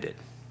perfected it.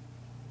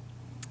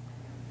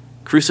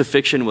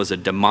 Crucifixion was a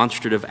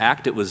demonstrative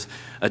act. It was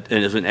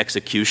an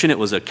execution. It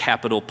was a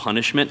capital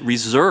punishment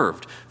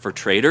reserved for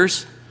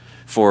traitors,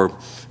 for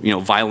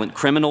violent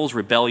criminals,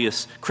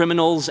 rebellious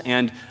criminals,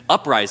 and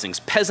uprisings,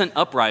 peasant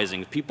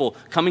uprisings, people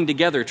coming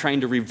together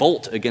trying to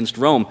revolt against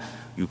Rome.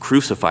 You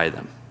crucify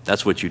them.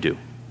 That's what you do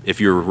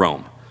if you're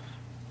Rome.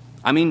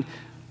 I mean,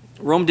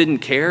 Rome didn't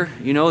care,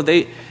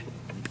 a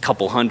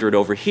couple hundred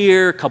over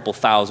here, a couple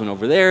thousand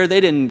over there. They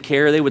didn't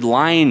care. They would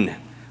line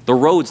the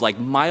roads like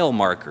mile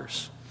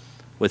markers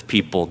with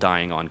people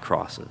dying on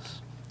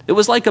crosses. It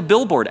was like a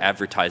billboard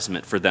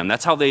advertisement for them.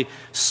 That's how they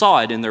saw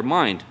it in their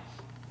mind.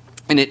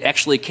 And it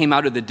actually came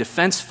out of the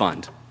defense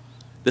fund.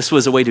 This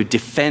was a way to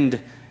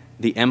defend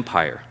the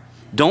empire.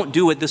 Don't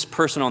do what this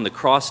person on the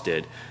cross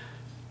did.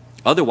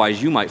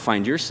 Otherwise, you might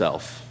find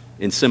yourself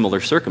in similar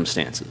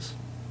circumstances.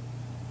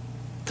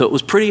 So it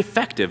was pretty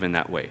effective in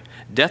that way.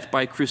 Death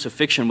by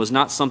crucifixion was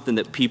not something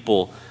that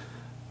people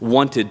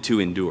wanted to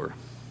endure.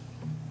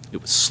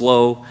 It was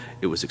slow,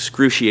 it was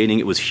excruciating,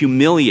 it was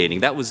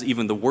humiliating. That was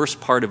even the worst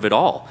part of it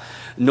all.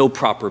 No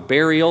proper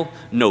burial,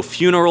 no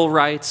funeral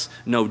rites,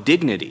 no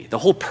dignity. The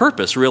whole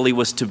purpose really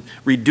was to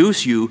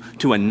reduce you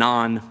to a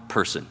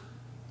non-person.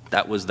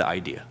 That was the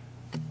idea.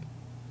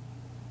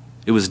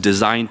 It was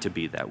designed to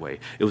be that way.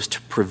 It was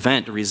to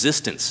prevent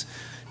resistance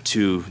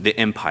to the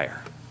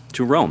empire,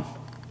 to Rome.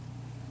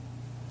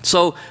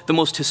 So the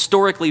most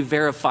historically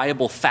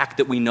verifiable fact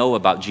that we know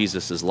about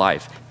Jesus'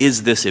 life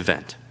is this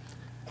event,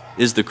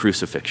 is the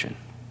crucifixion.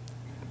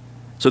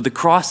 So the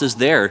cross is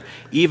there,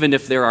 even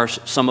if there are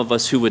some of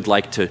us who would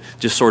like to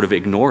just sort of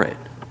ignore it.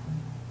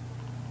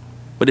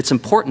 But it's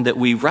important that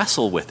we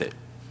wrestle with it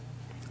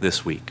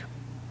this week.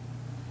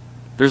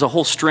 There's a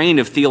whole strain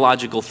of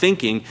theological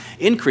thinking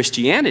in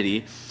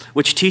Christianity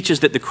which teaches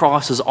that the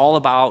cross is all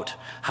about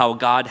how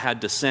God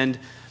had to send,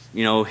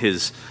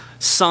 his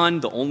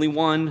son, the only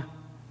one,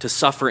 to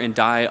suffer and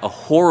die a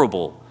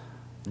horrible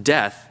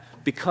death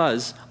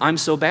because I'm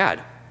so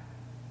bad.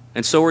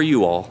 And so are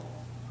you all,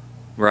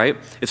 right?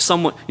 If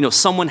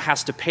someone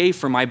has to pay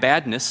for my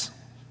badness.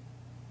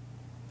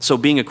 So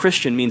being a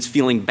Christian means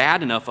feeling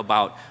bad enough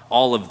about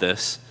all of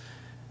this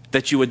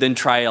that you would then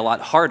try a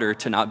lot harder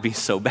to not be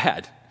so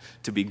bad,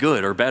 to be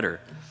good or better.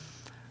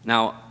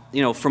 Now,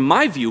 from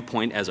my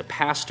viewpoint as a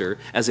pastor,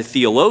 as a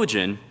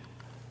theologian,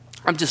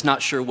 I'm just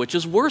not sure which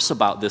is worse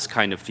about this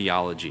kind of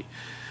theology.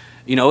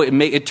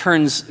 It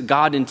turns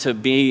God into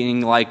being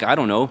like,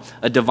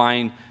 a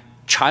divine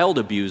child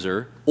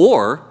abuser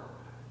or,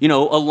 a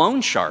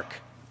loan shark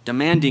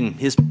demanding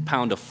his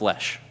pound of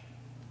flesh.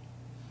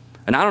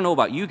 And I don't know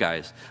about you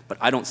guys, but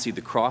I don't see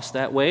the cross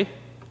that way,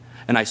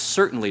 and I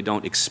certainly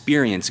don't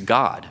experience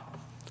God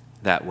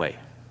that way.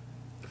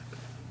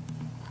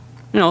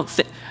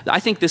 I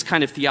think this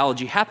kind of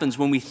theology happens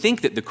when we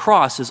think that the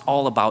cross is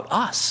all about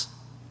us,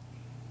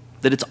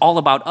 that it's all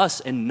about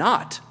us and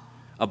not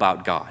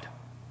about God,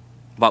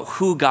 about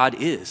who God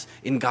is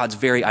in God's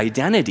very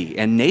identity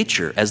and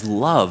nature as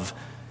love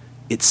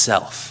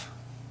itself.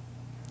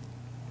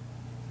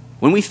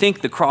 When we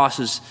think the cross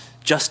is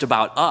just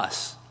about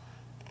us,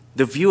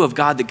 the view of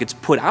God that gets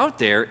put out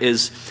there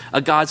is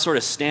a God sort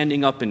of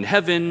standing up in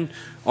heaven,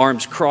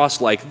 arms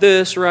crossed like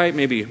this, right?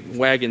 Maybe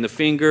wagging the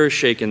finger,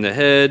 shaking the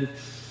head,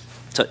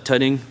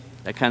 tut-tutting,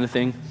 that kind of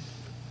thing.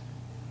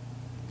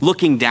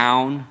 Looking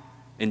down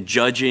and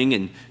judging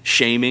and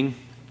shaming.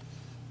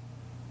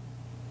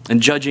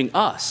 And judging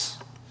us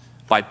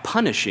by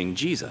punishing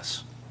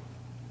Jesus.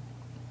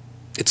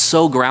 It's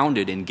so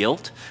grounded in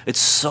guilt. It's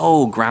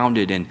so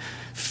grounded in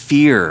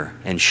fear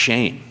and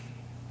shame.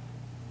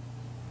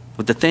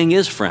 But the thing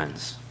is,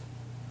 friends,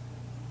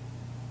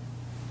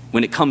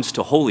 when it comes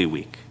to Holy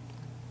Week,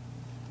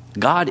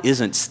 God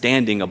isn't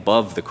standing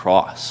above the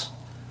cross.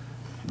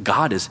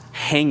 God is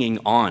hanging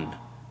on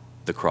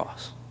the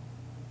cross.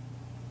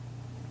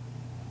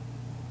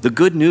 The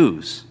good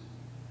news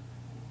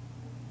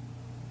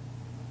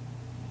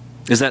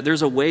is that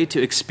there's a way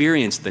to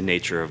experience the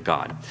nature of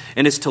God,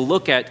 and it's to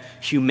look at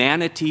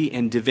humanity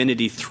and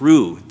divinity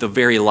through the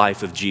very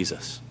life of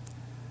Jesus.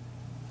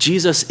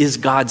 Jesus is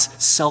God's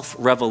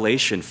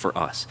self-revelation for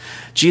us.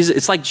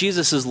 It's like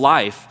Jesus'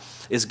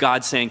 life is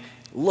God saying,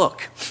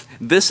 look,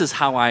 this is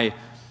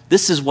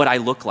what I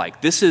look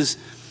like. This is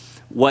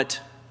what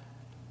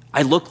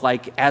I look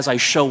like as I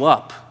show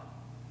up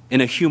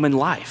in a human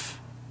life.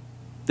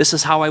 This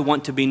is how I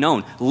want to be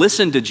known.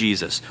 Listen to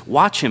Jesus.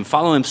 Watch him.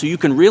 Follow him so you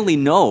can really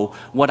know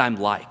what I'm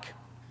like.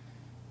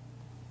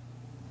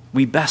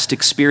 We best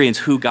experience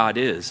who God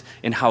is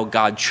and how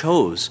God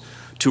chose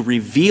to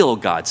reveal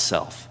God's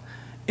self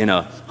in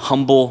a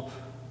humble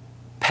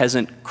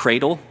peasant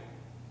cradle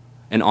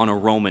and on a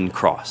Roman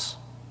cross.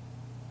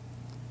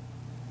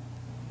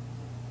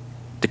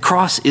 The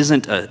cross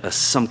isn't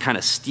some kind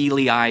of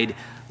steely-eyed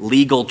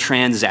legal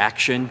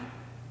transaction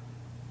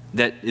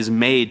that is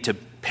made to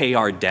pay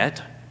our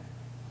debt.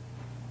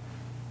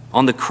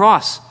 On the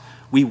cross,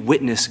 we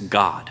witness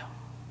God.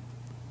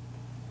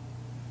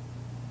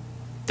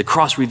 The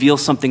cross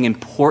reveals something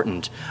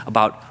important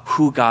about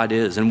who God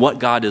is and what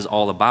God is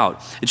all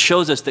about. It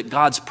shows us that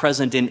God's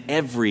present in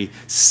every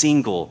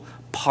single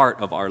part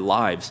of our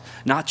lives,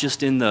 not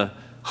just in the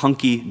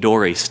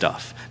hunky-dory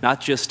stuff, not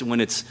just when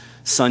it's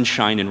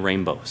sunshine and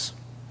rainbows.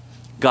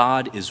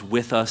 God is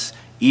with us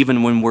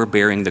even when we're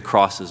bearing the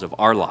crosses of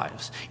our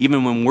lives,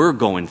 even when we're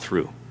going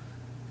through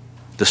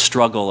the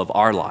struggle of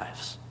our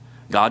lives.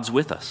 God's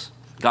with us.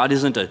 God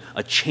isn't a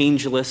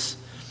changeless,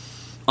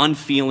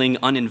 unfeeling,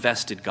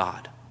 uninvested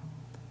God.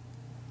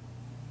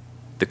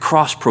 The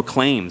cross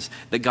proclaims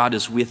that God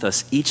is with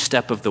us each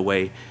step of the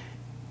way,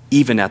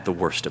 even at the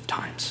worst of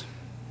times.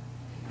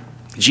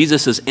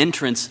 Jesus'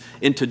 entrance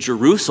into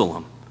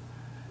Jerusalem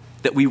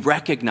that we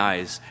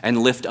recognize and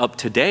lift up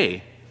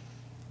today,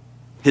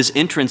 his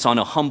entrance on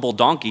a humble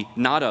donkey,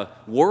 not a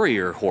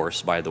warrior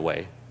horse, by the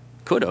way,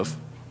 could have,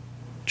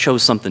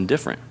 chose something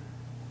different.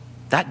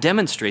 That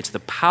demonstrates the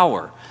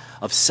power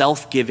of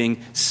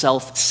self-giving,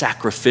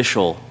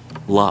 self-sacrificial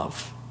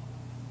love,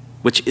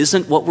 which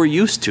isn't what we're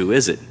used to,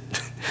 is it?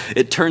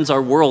 It turns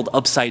our world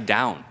upside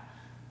down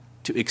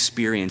to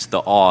experience the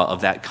awe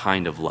of that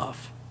kind of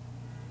love.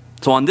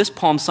 So on this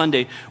Palm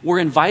Sunday, we're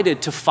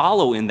invited to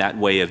follow in that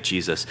way of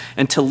Jesus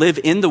and to live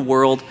in the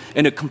world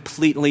in a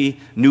completely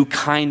new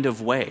kind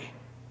of way,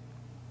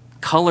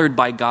 colored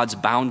by God's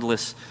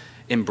boundless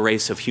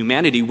embrace of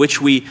humanity, which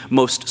we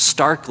most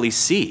starkly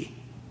see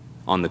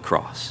on the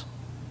cross.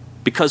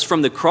 Because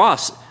from the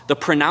cross, the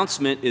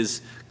pronouncement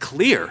is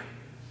clear.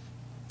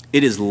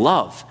 It is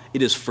love.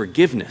 It is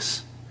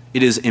forgiveness.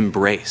 It is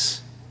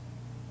embrace.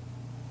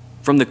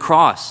 From the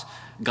cross,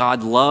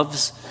 God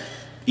loves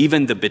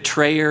even the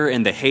betrayer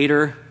and the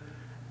hater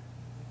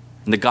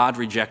and the God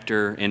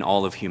rejecter in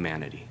all of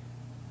humanity.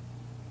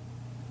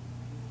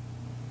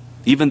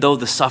 Even though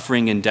the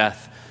suffering and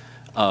death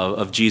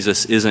of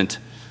Jesus isn't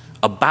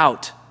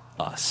about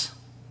us,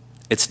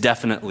 it's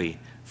definitely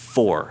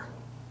for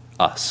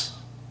us.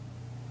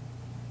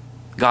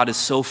 God is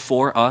so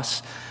for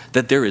us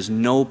that there is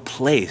no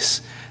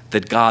place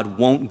that God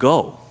won't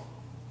go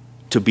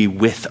to be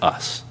with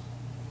us,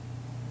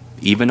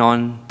 even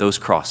on those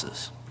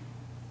crosses.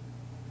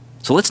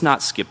 So let's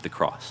not skip the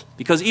cross,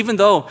 because even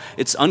though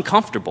it's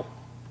uncomfortable,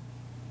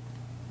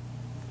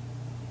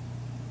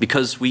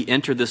 because we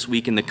enter this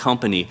week in the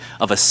company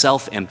of a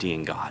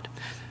self-emptying God,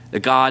 a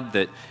God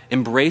that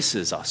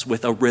embraces us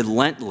with a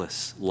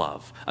relentless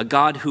love, a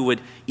God who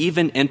would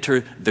even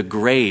enter the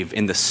grave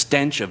in the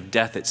stench of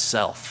death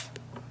itself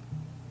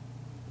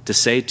to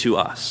say to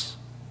us,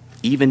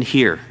 even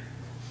here,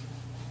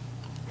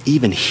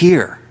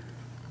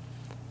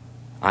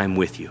 I'm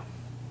with you.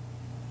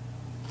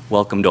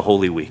 Welcome to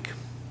Holy Week.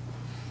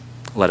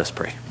 Let us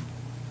pray.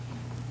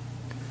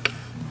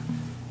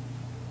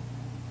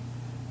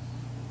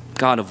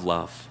 God of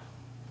love,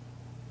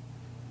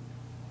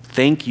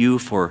 thank you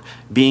for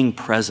being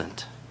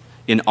present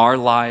in our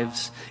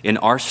lives, in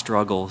our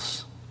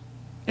struggles,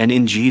 and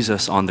in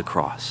Jesus on the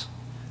cross.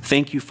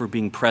 Thank you for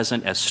being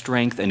present as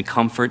strength and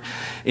comfort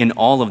in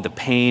all of the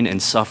pain and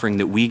suffering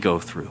that we go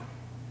through.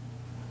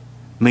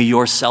 May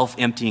your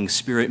self-emptying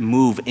Spirit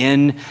move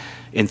in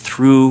and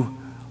through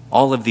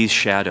all of these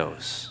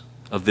shadows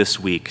of this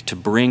week to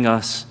bring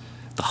us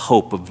the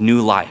hope of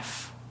new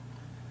life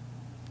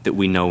that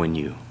we know in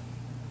you.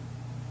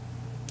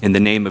 In the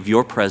name of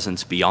your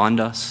presence beyond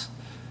us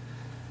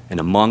and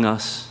among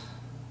us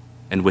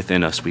and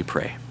within us, we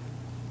pray.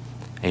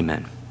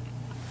 Amen.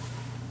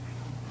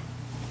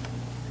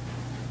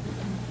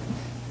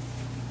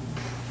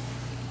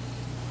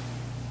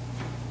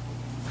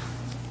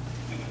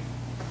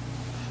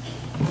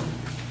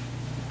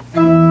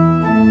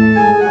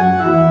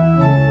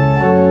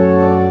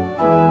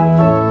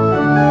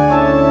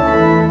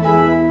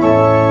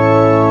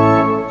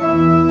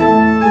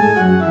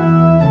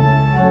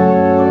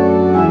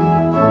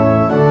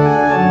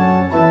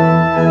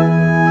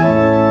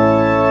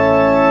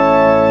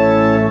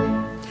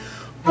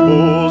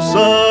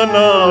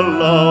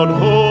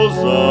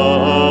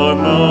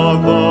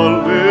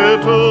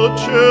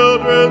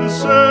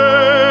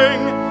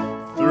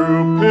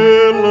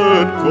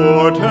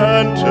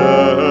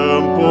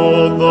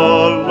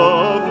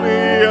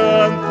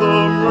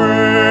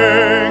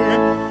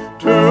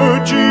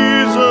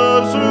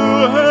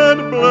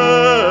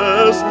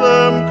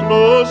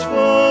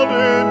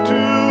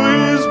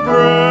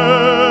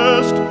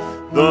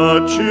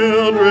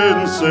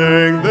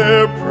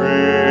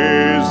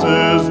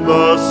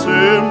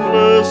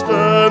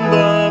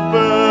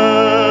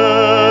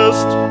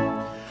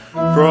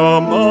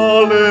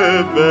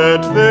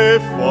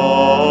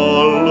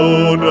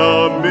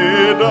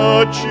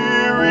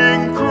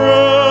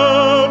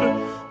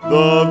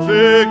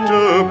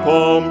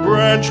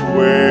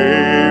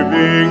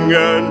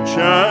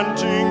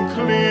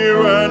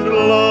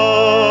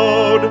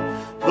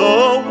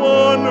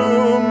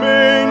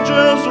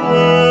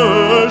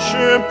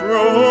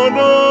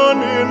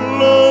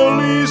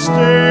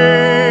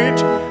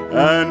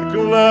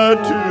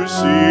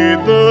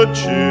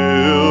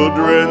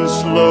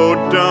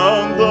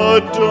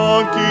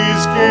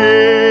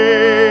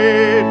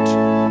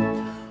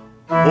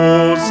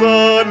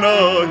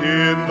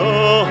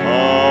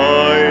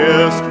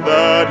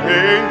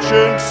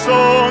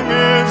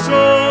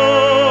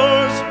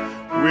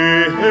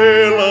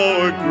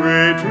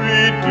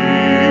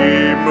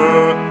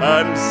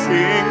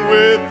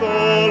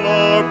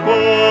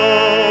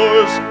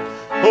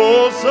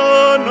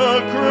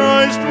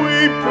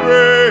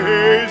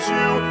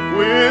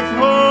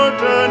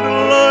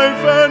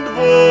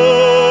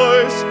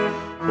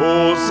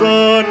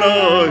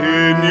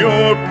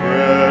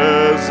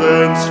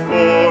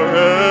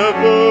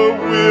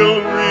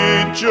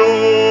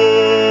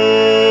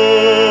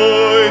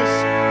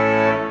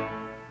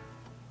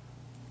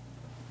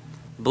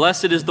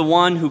 Blessed is the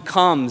one who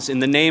comes in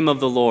the name of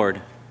the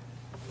Lord.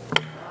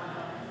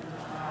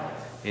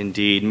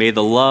 Indeed, may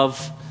the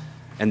love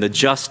and the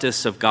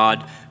justice of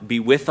God be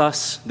with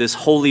us this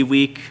Holy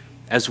Week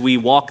as we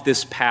walk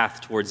this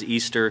path towards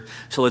Easter.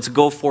 So let's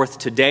go forth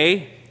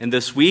today and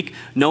this week,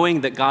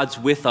 knowing that God's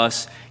with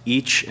us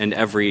each and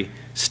every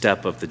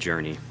step of the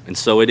journey. And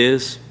so it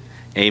is.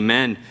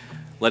 Amen.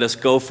 Let us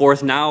go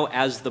forth now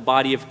as the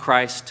body of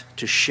Christ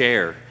to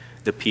share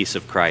the peace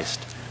of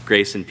Christ.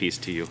 Grace and peace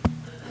to you.